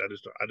exist, but I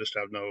just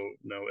have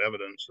no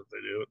evidence that they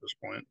do at this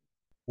point.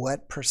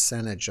 What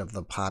percentage of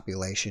the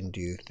population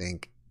do you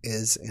think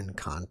is in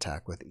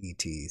contact with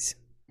ETs?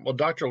 Well,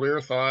 Dr.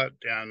 Lear thought,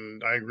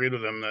 and I agreed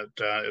with him,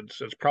 that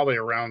it's probably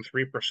around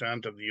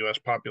 3% of the U.S.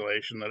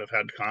 population that have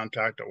had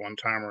contact at one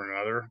time or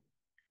another.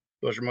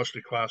 Those are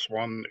mostly class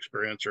 1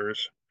 experiencers.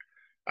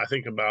 I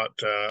think about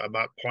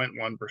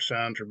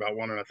 0.1% or about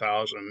 1 in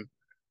 1,000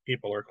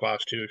 people are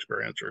class 2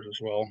 experiencers as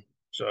well.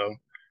 So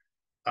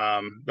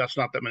that's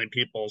not that many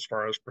people as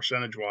far as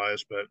percentage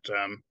wise, but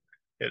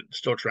it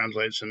still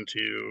translates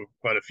into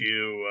quite a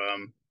few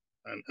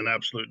in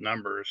absolute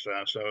numbers.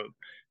 So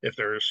if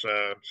there's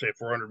say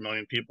 400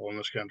 million people in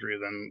this country,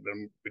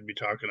 then we'd be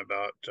talking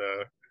about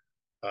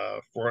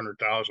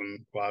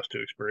 400,000 class 2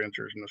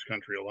 experiencers in this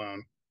country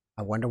alone.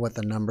 I wonder what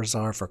the numbers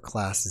are for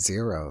class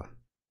 0.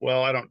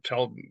 Well, I don't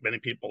tell many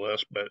people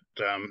this, but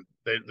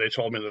they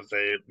told me that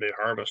they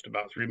harvest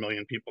about 3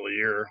 million people a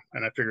year,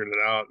 and I figured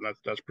it out, and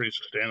that's pretty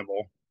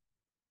sustainable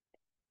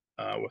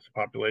with the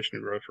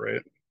population growth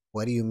rate.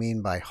 What do you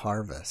mean by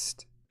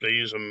harvest? They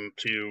use them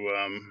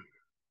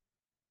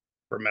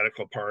for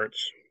medical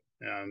parts,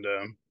 and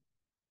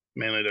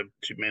mainly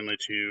to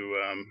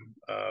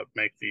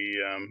make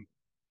the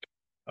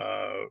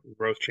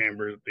growth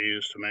chambers that they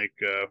use to make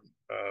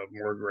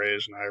more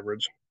grays and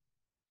hybrids.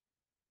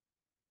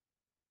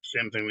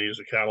 Same thing they use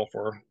the cattle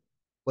for.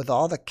 With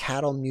all the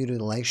cattle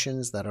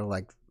mutilations that are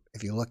like,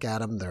 if you look at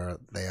them,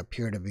 they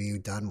appear to be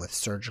done with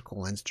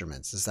surgical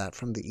instruments. Is that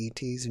from the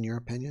ETs, in your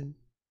opinion?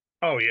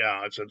 Oh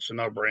yeah, it's a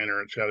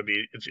no-brainer. It's got to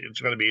be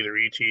either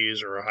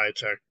ETs or a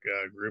high-tech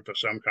group of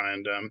some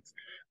kind.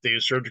 They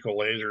use surgical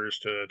lasers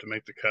to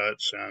make the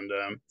cuts, and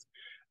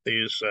they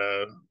use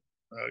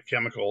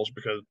chemicals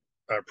because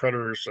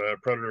predators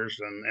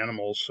and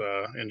animals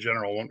in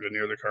general won't go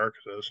near the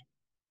carcasses,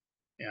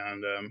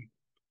 and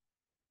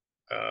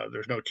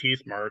there's no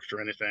teeth marks or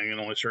anything, and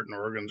only certain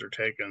organs are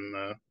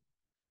taken.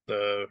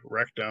 The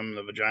rectum,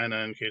 the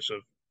vagina in case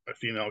of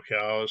female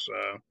cows,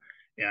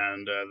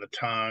 and the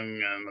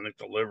tongue, and I think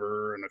the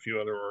liver, and a few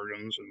other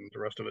organs, and the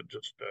rest of it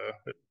just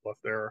left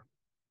there.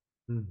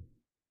 Hmm.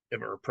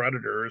 If it were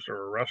predators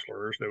or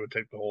wrestlers, they would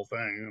take the whole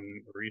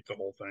thing or eat the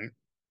whole thing.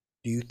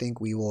 Do you think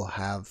we will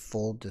have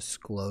full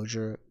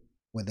disclosure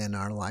within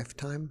our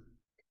lifetime?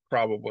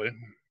 Probably.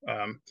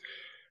 Um,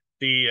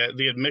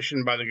 the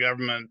admission by the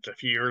government a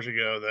few years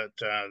ago that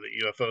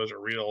UFOs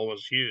are real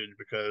was huge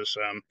because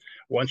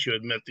once you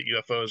admit that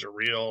UFOs are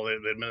real, they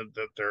admit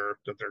that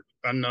they're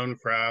unknown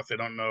craft. They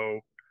don't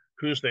know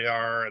whose they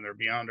are, and they're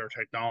beyond our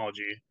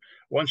technology.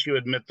 Once you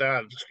admit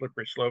that, it's a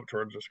slippery slope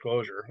towards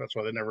disclosure. That's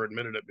why they never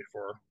admitted it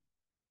before.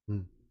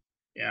 Hmm.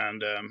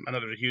 And I know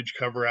there's a huge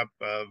cover up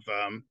of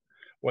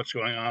what's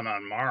going on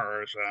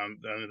Mars.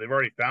 They've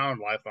already found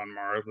life on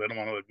Mars, but they don't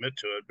want to admit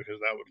to it because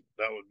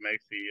that would make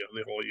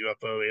the whole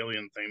UFO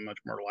alien thing much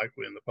more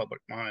likely in the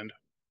public mind.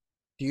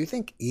 Do you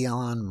think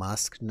Elon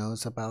Musk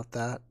knows about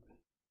that?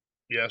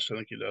 Yes, I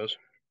think he does.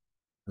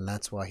 And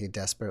that's why he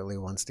desperately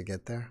wants to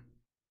get there?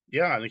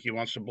 Yeah, I think he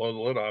wants to blow the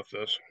lid off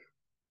this.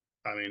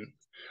 I mean,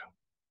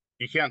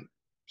 you can't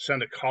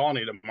send a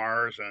colony to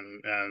Mars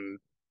and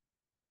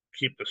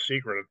keep the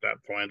secret at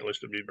that point. At least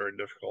it'd be very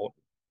difficult.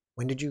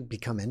 When did you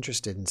become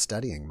interested in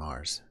studying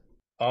Mars?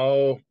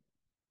 Oh,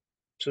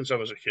 since I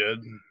was a kid,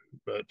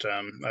 but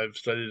I've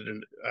studied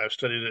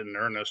it in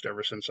earnest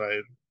ever since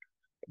I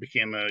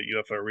became a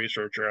UFO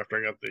researcher after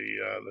I got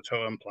the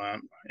toe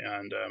implant,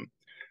 and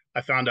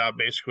I found out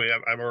basically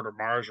I wrote a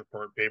Mars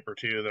report paper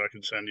too that I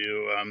can send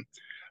you.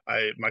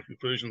 My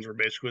conclusions were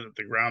basically that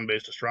the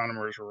ground-based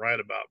astronomers were right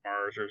about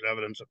Mars. There's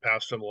evidence of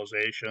past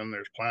civilization.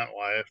 There's plant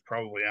life,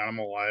 probably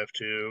animal life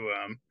too,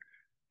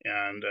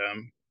 and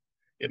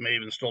it may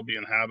even still be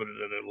inhabited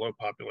at a low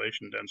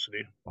population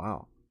density.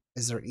 Wow.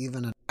 Is there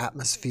even an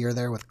atmosphere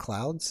there with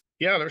clouds?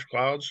 Yeah, there's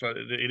clouds.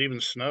 It even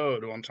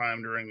snowed one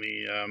time during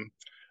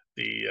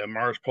the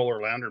Mars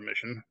Polar Lander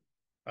mission.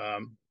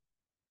 Um,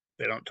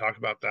 they don't talk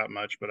about that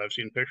much, but I've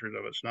seen pictures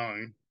of it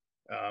snowing.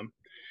 Um,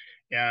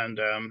 and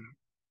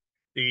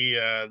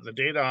the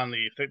data on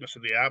the thickness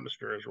of the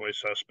atmosphere is really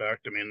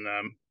suspect. I mean,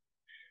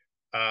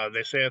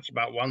 they say it's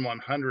about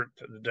 1/100th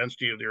the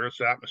density of the Earth's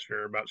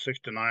atmosphere, about 6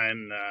 to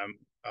 9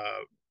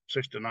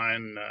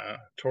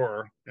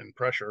 torr in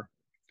pressure.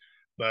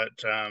 But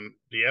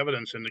the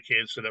evidence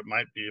indicates that it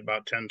might be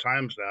about 10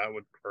 times that,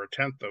 or a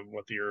tenth of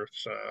what the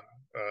Earth's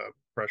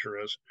pressure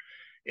is.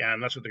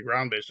 And that's what the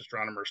ground-based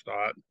astronomers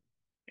thought.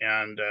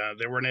 And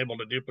they weren't able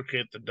to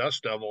duplicate the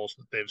dust devils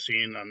that they've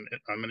seen on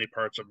many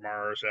parts of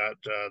Mars at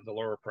the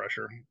lower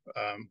pressure.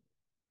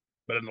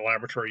 But in the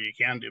laboratory, you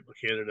can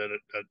duplicate it at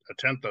a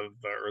tenth of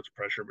Earth's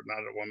pressure, but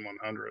not at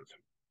 1/100th.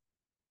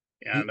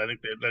 You, And I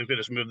think they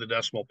just moved the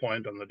decimal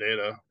point on the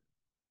data.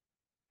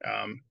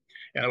 And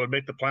it would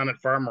make the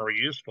planet far more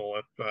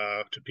useful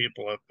to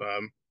people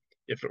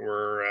if it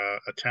were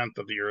a tenth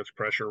of the Earth's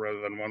pressure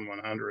rather than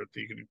 1/100th.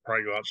 You could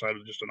probably go outside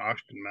with just an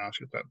oxygen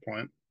mask at that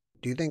point.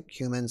 do you think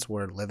humans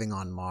were living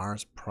on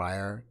Mars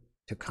prior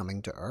to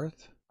coming to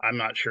Earth? I'm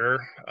not sure,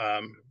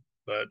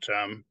 but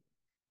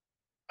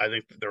I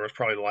think that there was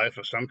probably life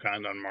of some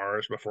kind on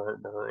Mars before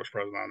it was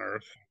present on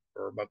Earth,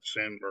 or about the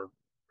same, or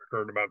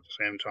occurred about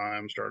the same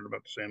time, started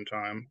about the same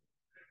time.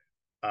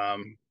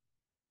 Um,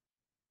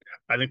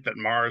 I think that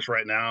Mars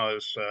right now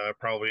is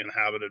probably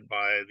inhabited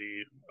by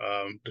the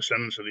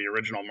descendants of the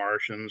original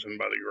Martians and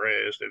by the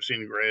Greys. They've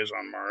seen Greys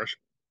on Mars.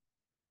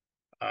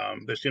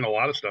 They've seen a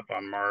lot of stuff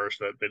on Mars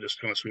that they just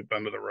kind of sweep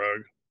under the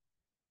rug.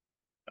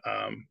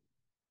 Um,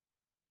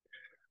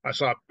 I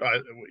saw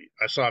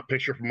a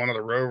picture from one of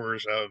the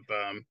rovers of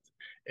a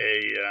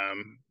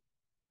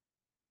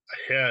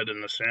a head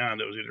in the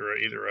sand. It was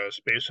either a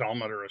space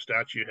helmet or a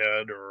statue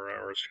head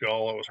or a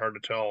skull. It was hard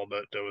to tell,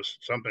 but there was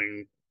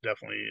something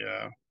definitely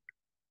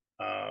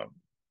uh,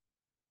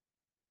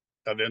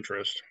 of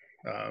interest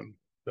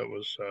that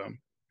was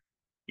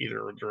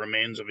either the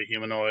remains of a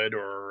humanoid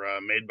or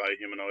made by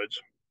humanoids,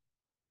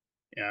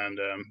 and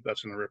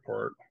that's in the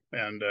report.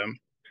 And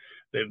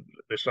they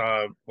they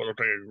saw what looked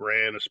like a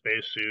gray in a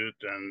spacesuit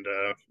and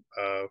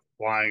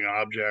flying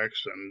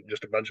objects and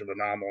just a bunch of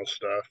anomalous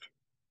stuff,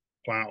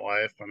 planet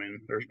life. I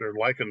mean, there's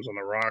lichens on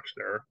the rocks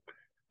there.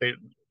 They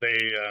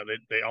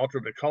they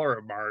altered the color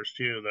of Mars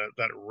too.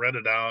 That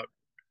redded out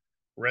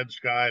red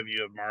sky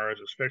view of Mars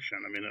is fiction.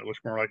 I mean, it looks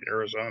more like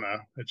Arizona.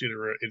 It's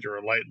either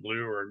a light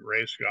blue or a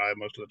gray sky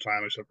most of the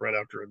time, except right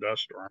after a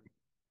dust storm.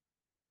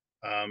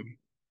 Um,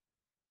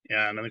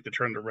 and I think they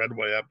turned the red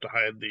way up to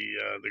hide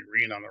the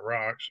green on the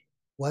rocks.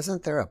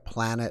 Wasn't there a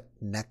planet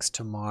next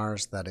to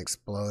Mars that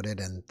exploded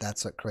and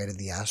that's what created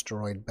the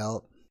asteroid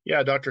belt?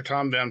 Yeah, Dr.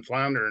 Tom Van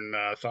Flandern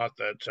thought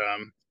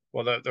that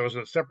well, there was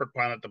a separate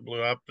planet that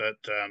blew up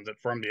that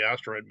formed the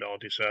asteroid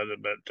belt. He said,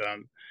 but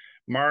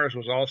Mars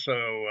was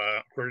also,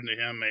 according to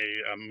him,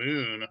 a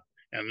moon,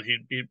 and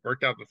he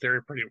worked out the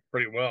theory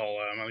pretty well.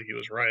 I think he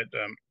was right.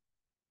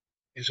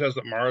 He says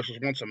that Mars was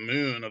once a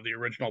moon of the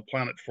original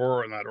planet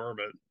 4 in that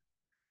orbit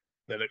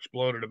that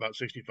exploded about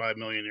 65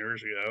 million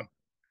years ago,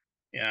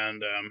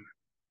 and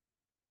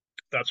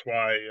that's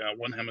why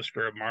one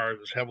hemisphere of Mars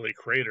is heavily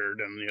cratered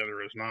and the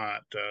other is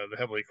not. The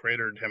heavily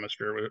cratered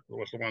hemisphere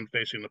was the one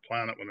facing the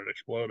planet when it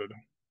exploded.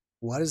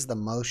 What is the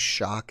most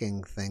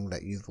shocking thing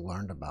that you've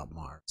learned about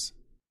Mars?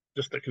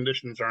 Just the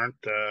conditions aren't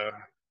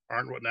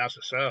what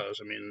NASA says.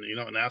 I mean, you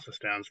know what NASA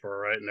stands for,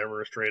 right?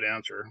 Never a straight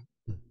answer.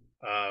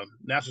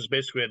 NASA is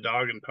basically a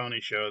dog and pony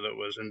show that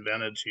was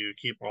invented to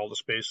keep all the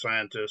space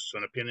scientists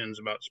and opinions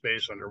about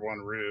space under one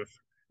roof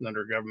and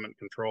under government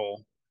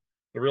control.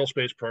 The real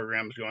space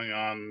program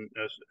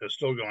is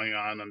still going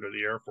on under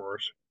the Air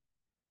Force.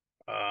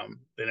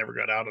 They never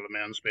got out of the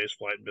manned space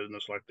flight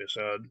business like they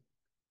said.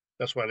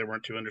 That's why they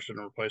weren't too interested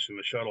in replacing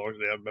the shuttle because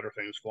they have better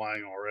things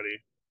flying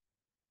already.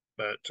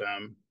 But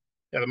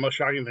yeah, the most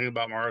shocking thing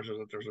about Mars is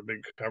that there's a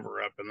big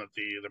cover up and that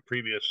the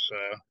previous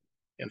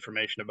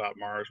information about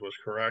Mars was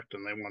correct,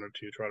 and they wanted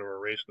to try to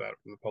erase that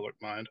from the public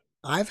mind.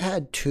 I've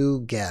had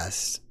two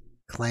guests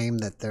claim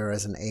that there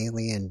is an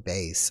alien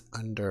base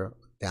under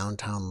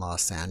downtown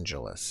Los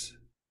Angeles.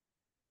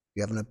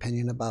 You have an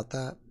opinion about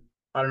that?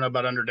 I don't know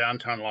about under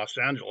downtown Los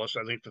Angeles.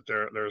 I think that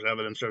there's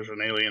evidence there's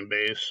an alien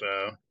base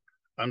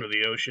under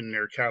the ocean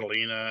near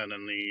Catalina and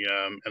in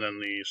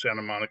the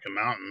Santa Monica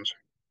Mountains.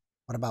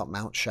 What about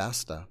Mount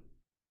Shasta?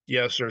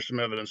 Yes, there's some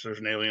evidence there's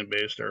an alien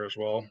base there as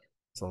well.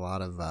 There's a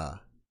lot of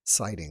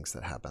sightings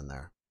that happen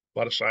there. A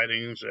lot of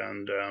sightings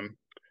and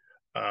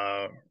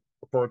uh,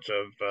 reports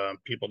of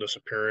people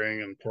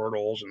disappearing and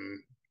portals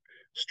and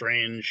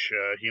strange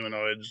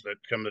humanoids that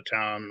come to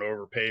town and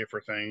overpay for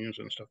things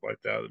and stuff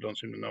like that that don't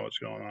seem to know what's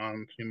going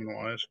on human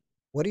wise.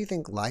 What do you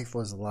think life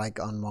was like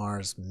on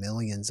Mars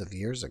millions of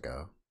years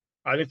ago?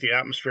 I think the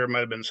atmosphere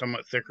might have been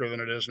somewhat thicker than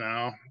it is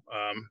now.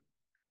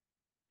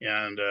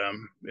 And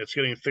it's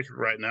getting thicker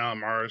right now.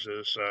 Mars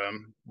is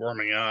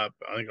warming up.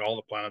 I think all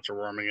the planets are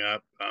warming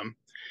up.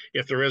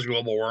 If there is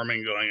global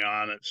warming going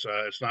on, it's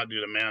not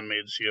due to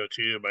man-made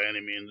CO2 by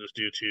any means. It's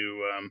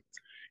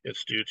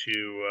due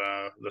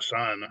to the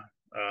sun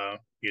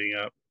heating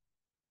up.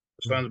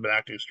 The sun's been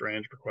acting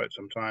strange for quite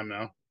some time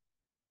now.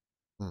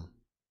 Hmm.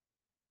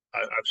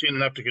 I've seen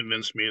enough to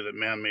convince me that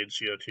man-made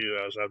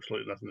CO2 has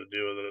absolutely nothing to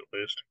do with it, at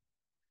least.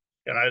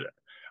 And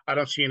I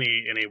don't see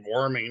any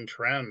warming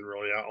trend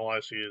really. All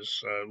I see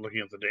is looking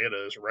at the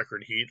data is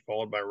record heat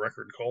followed by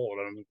record cold.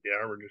 I don't think the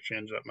average has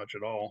changed that much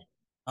at all.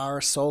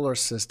 Our solar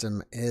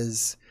system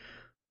is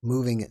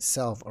moving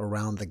itself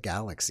around the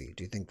galaxy.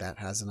 Do you think that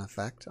has an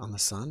effect on the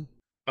sun?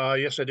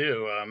 Yes, I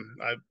do.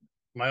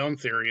 My own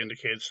theory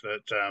indicates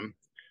that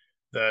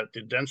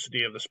the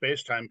density of the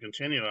space-time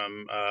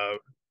continuum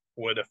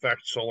would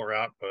affect solar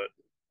output.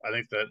 I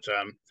think that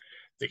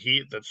the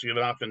heat that's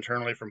given off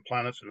internally from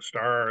planets and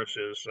stars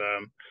is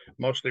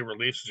mostly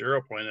released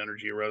zero-point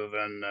energy rather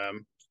than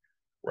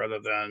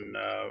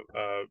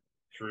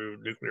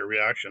through nuclear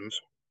reactions.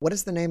 What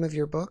is the name of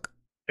your book?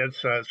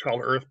 It's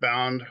called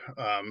Earthbound,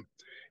 a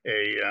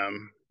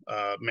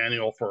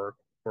manual for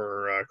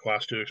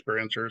Class 2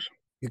 experiencers.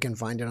 You can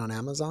find it on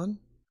Amazon?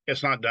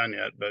 It's not done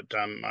yet, but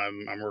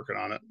I'm working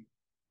on it.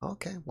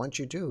 Okay, once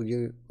you do,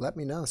 you let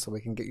me know so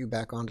we can get you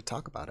back on to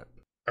talk about it.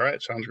 All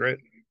right, sounds great.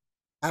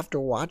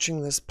 After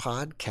watching this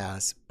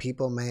podcast,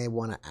 people may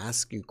want to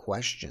ask you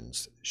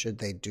questions. Should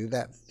they do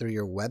that through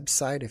your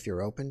website if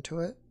you're open to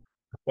it?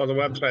 Well, the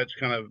website's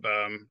kind of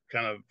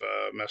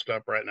messed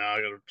up right now.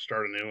 I got to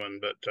start a new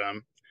one, but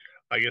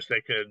I guess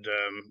they could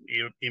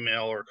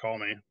email or call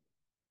me.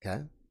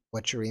 Okay.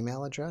 What's your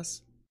email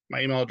address?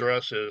 My email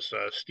address is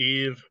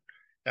Steve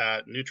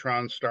at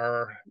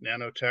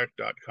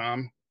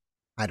neutronstarnanotech.com.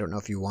 I don't know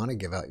if you want to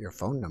give out your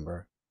phone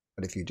number,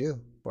 but if you do,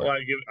 Well,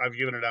 I've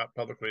given it out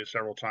publicly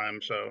several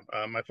times. So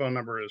my phone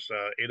number is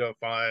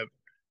 805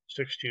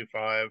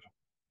 625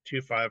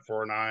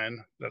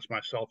 2549. That's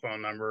my cell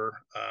phone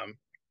number.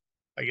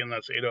 Again,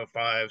 that's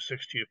 805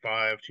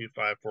 625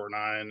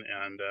 2549.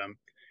 And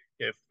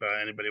if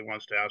anybody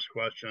wants to ask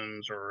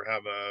questions or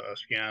have a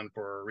scan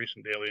for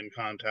recent alien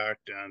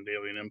contact and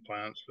alien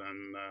implants,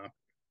 then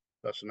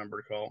that's the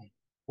number to call.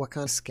 What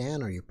kind of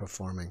scan are you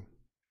performing?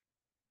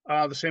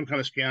 The same kind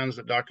of scans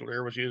that Dr.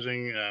 Lear was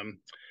using.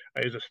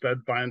 I use a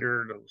stud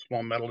finder, a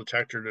small metal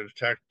detector to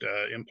detect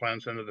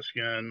implants into the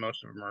skin.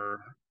 Most of them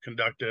are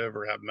conductive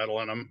or have metal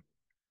in them.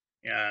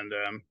 And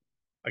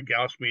a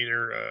Gauss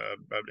meter,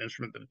 an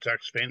instrument that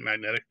detects faint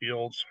magnetic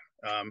fields.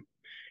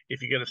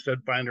 If you get a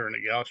stud finder and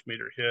a Gauss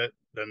meter hit,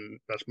 then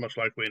that's most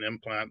likely an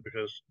implant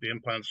because the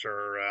implants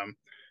are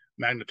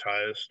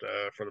magnetized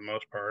for the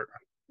most part.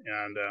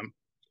 And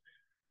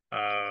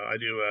I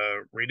do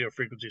a radio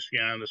frequency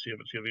scan to see if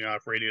it's giving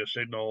off radio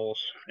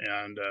signals,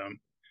 and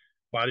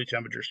body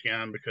temperature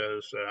scan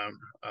because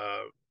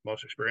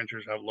most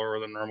experiencers have lower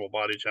than normal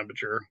body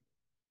temperature.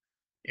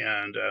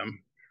 And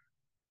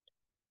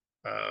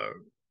I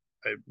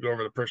go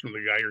over the person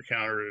with the Geiger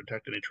counter to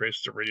detect any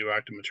traces of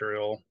radioactive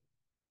material.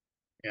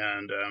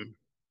 And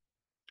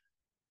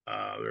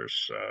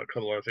there's a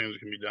couple other things that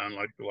can be done,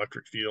 like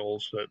electric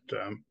fields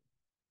that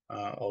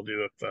I'll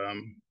do if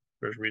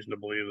there's reason to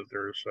believe that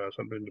there's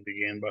something to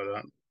be gained by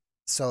that.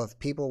 So if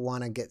people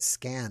want to get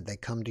scanned, they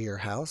come to your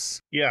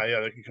house? Yeah,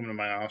 they can come to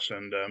my house.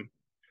 And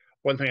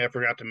one thing I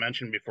forgot to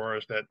mention before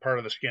is that part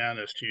of the scan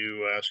is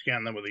to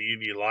scan them with a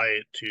UV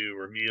light to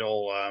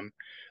reveal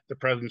the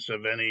presence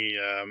of any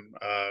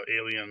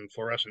alien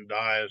fluorescent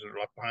dyes that are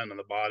left behind on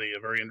the body. A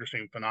very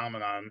interesting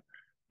phenomenon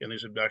in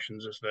these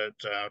abductions is that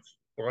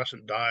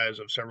fluorescent dyes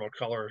of several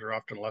colors are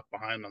often left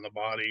behind on the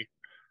body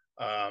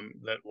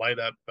that light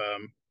up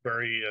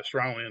very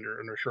strongly under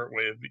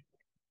shortwave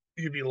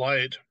UV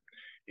light.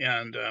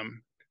 And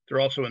they're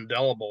also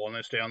indelible and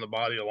they stay on the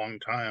body a long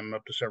time,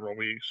 up to several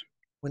weeks.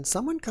 When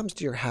someone comes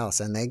to your house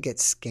and they get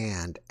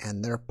scanned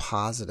and they're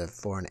positive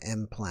for an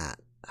implant,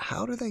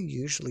 how do they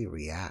usually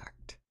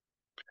react?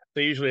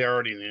 They usually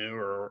already knew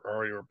or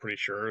already were pretty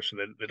sure, so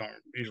they don't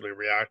usually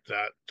react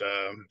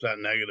that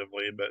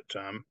negatively. But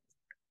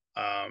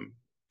um,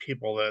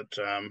 people that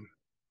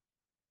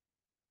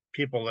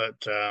people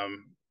that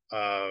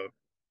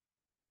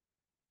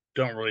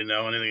don't really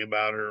know anything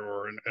about her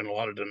or in a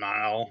lot of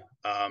denial,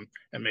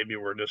 and maybe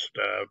we're just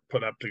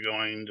put up to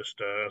going just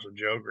as a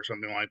joke or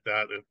something like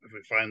that. If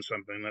we find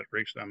something that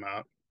freaks them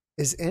out.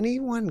 Is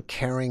anyone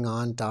carrying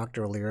on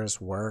Dr. Lear's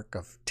work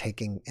of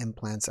taking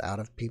implants out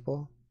of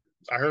people?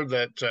 I heard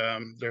that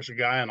there's a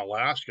guy in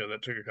Alaska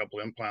that took a couple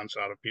implants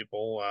out of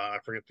people. I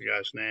forget the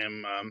guy's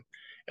name.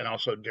 And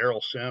also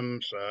Daryl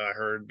Sims, I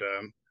heard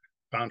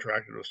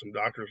contracted with some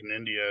doctors in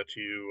India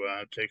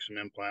to take some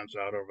implants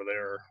out over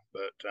there.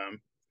 But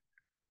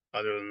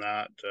other than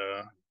that,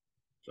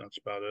 that's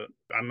about it.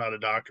 I'm not a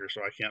doctor,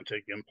 so I can't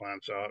take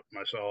implants out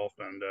myself.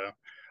 And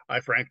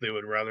I frankly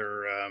would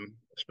rather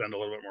spend a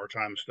little bit more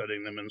time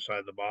studying them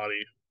inside the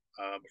body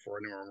before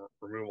any more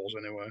removals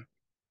anyway.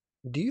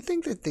 Do you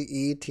think that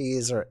the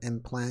ETs are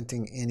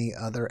implanting any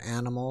other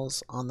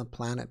animals on the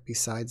planet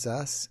besides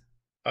us?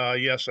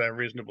 Yes, I have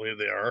reason to believe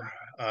they are.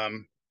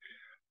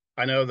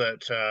 I know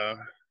that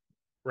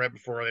right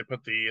before they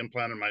put the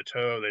implant in my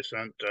toe, they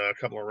sent a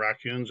couple of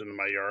raccoons into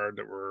my yard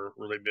that were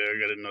really big.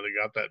 I didn't know they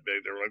got that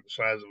big. They were like the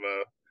size of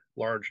a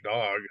large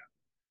dog,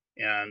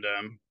 and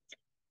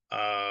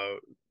uh,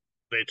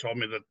 they told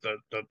me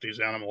that these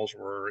animals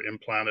were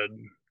implanted,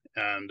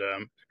 and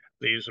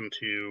they use them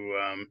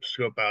to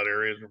scope out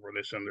areas before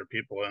they send their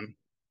people in.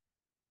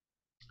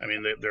 I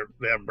mean, they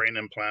have brain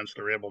implants.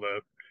 They're able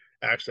to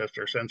access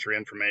their sensory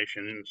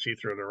information and see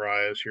through their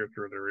eyes, hear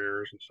through their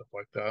ears, and stuff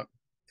like that.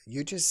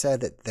 You just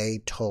said that they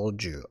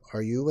told you.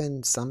 Are you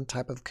in some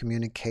type of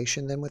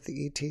communication then with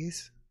the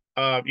ETs?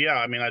 Yeah,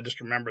 I mean, I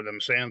just remember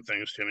them saying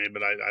things to me,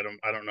 but I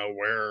don't know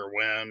where or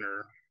when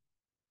or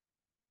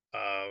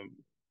um,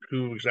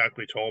 who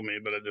exactly told me,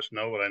 but I just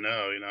know what I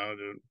know. You know,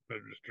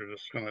 there's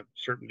just kind of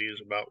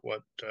certainties about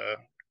what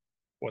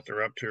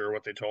they're up to or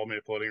what they told me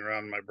floating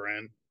around in my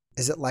brain.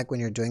 Is it like when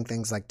you're doing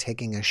things like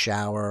taking a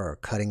shower or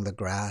cutting the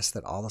grass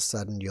that all of a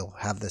sudden you'll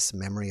have this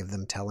memory of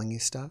them telling you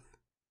stuff?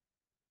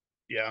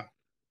 Yeah,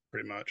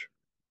 pretty much.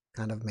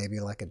 Kind of maybe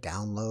like a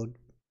download?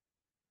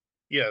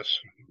 Yes,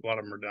 a lot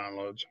of them are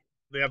downloads.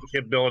 They have the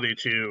capability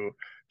to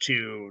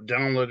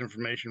download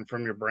information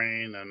from your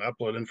brain and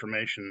upload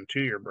information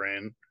to your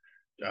brain,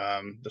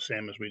 the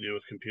same as we do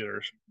with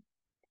computers.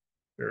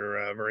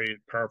 They're very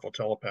powerful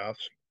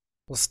telepaths.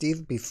 Well,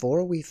 Steve,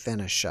 before we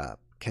finish up,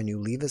 can you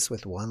leave us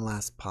with one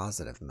last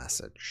positive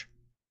message?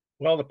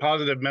 Well, the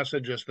positive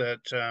message is that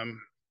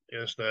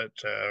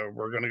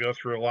we're going to go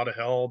through a lot of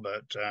hell,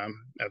 but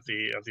at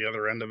the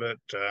other end of it,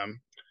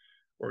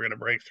 we're going to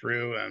break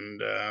through,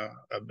 and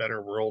a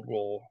better world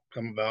will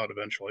come about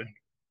eventually.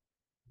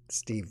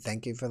 Steve,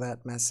 thank you for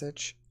that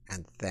message.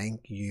 and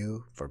thank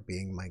you for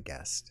being my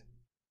guest.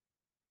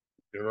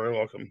 You're very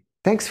welcome.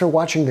 Thanks for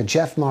watching the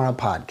Jeff Mara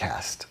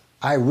podcast.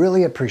 I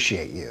really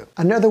appreciate you.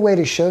 Another way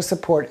to show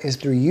support is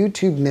through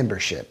YouTube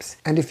memberships.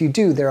 And if you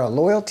do, there are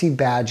loyalty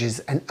badges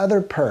and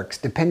other perks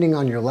depending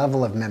on your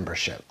level of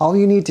membership. All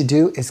you need to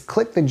do is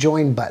click the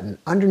join button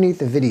underneath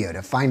the video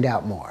to find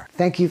out more.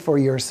 Thank you for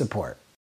your support.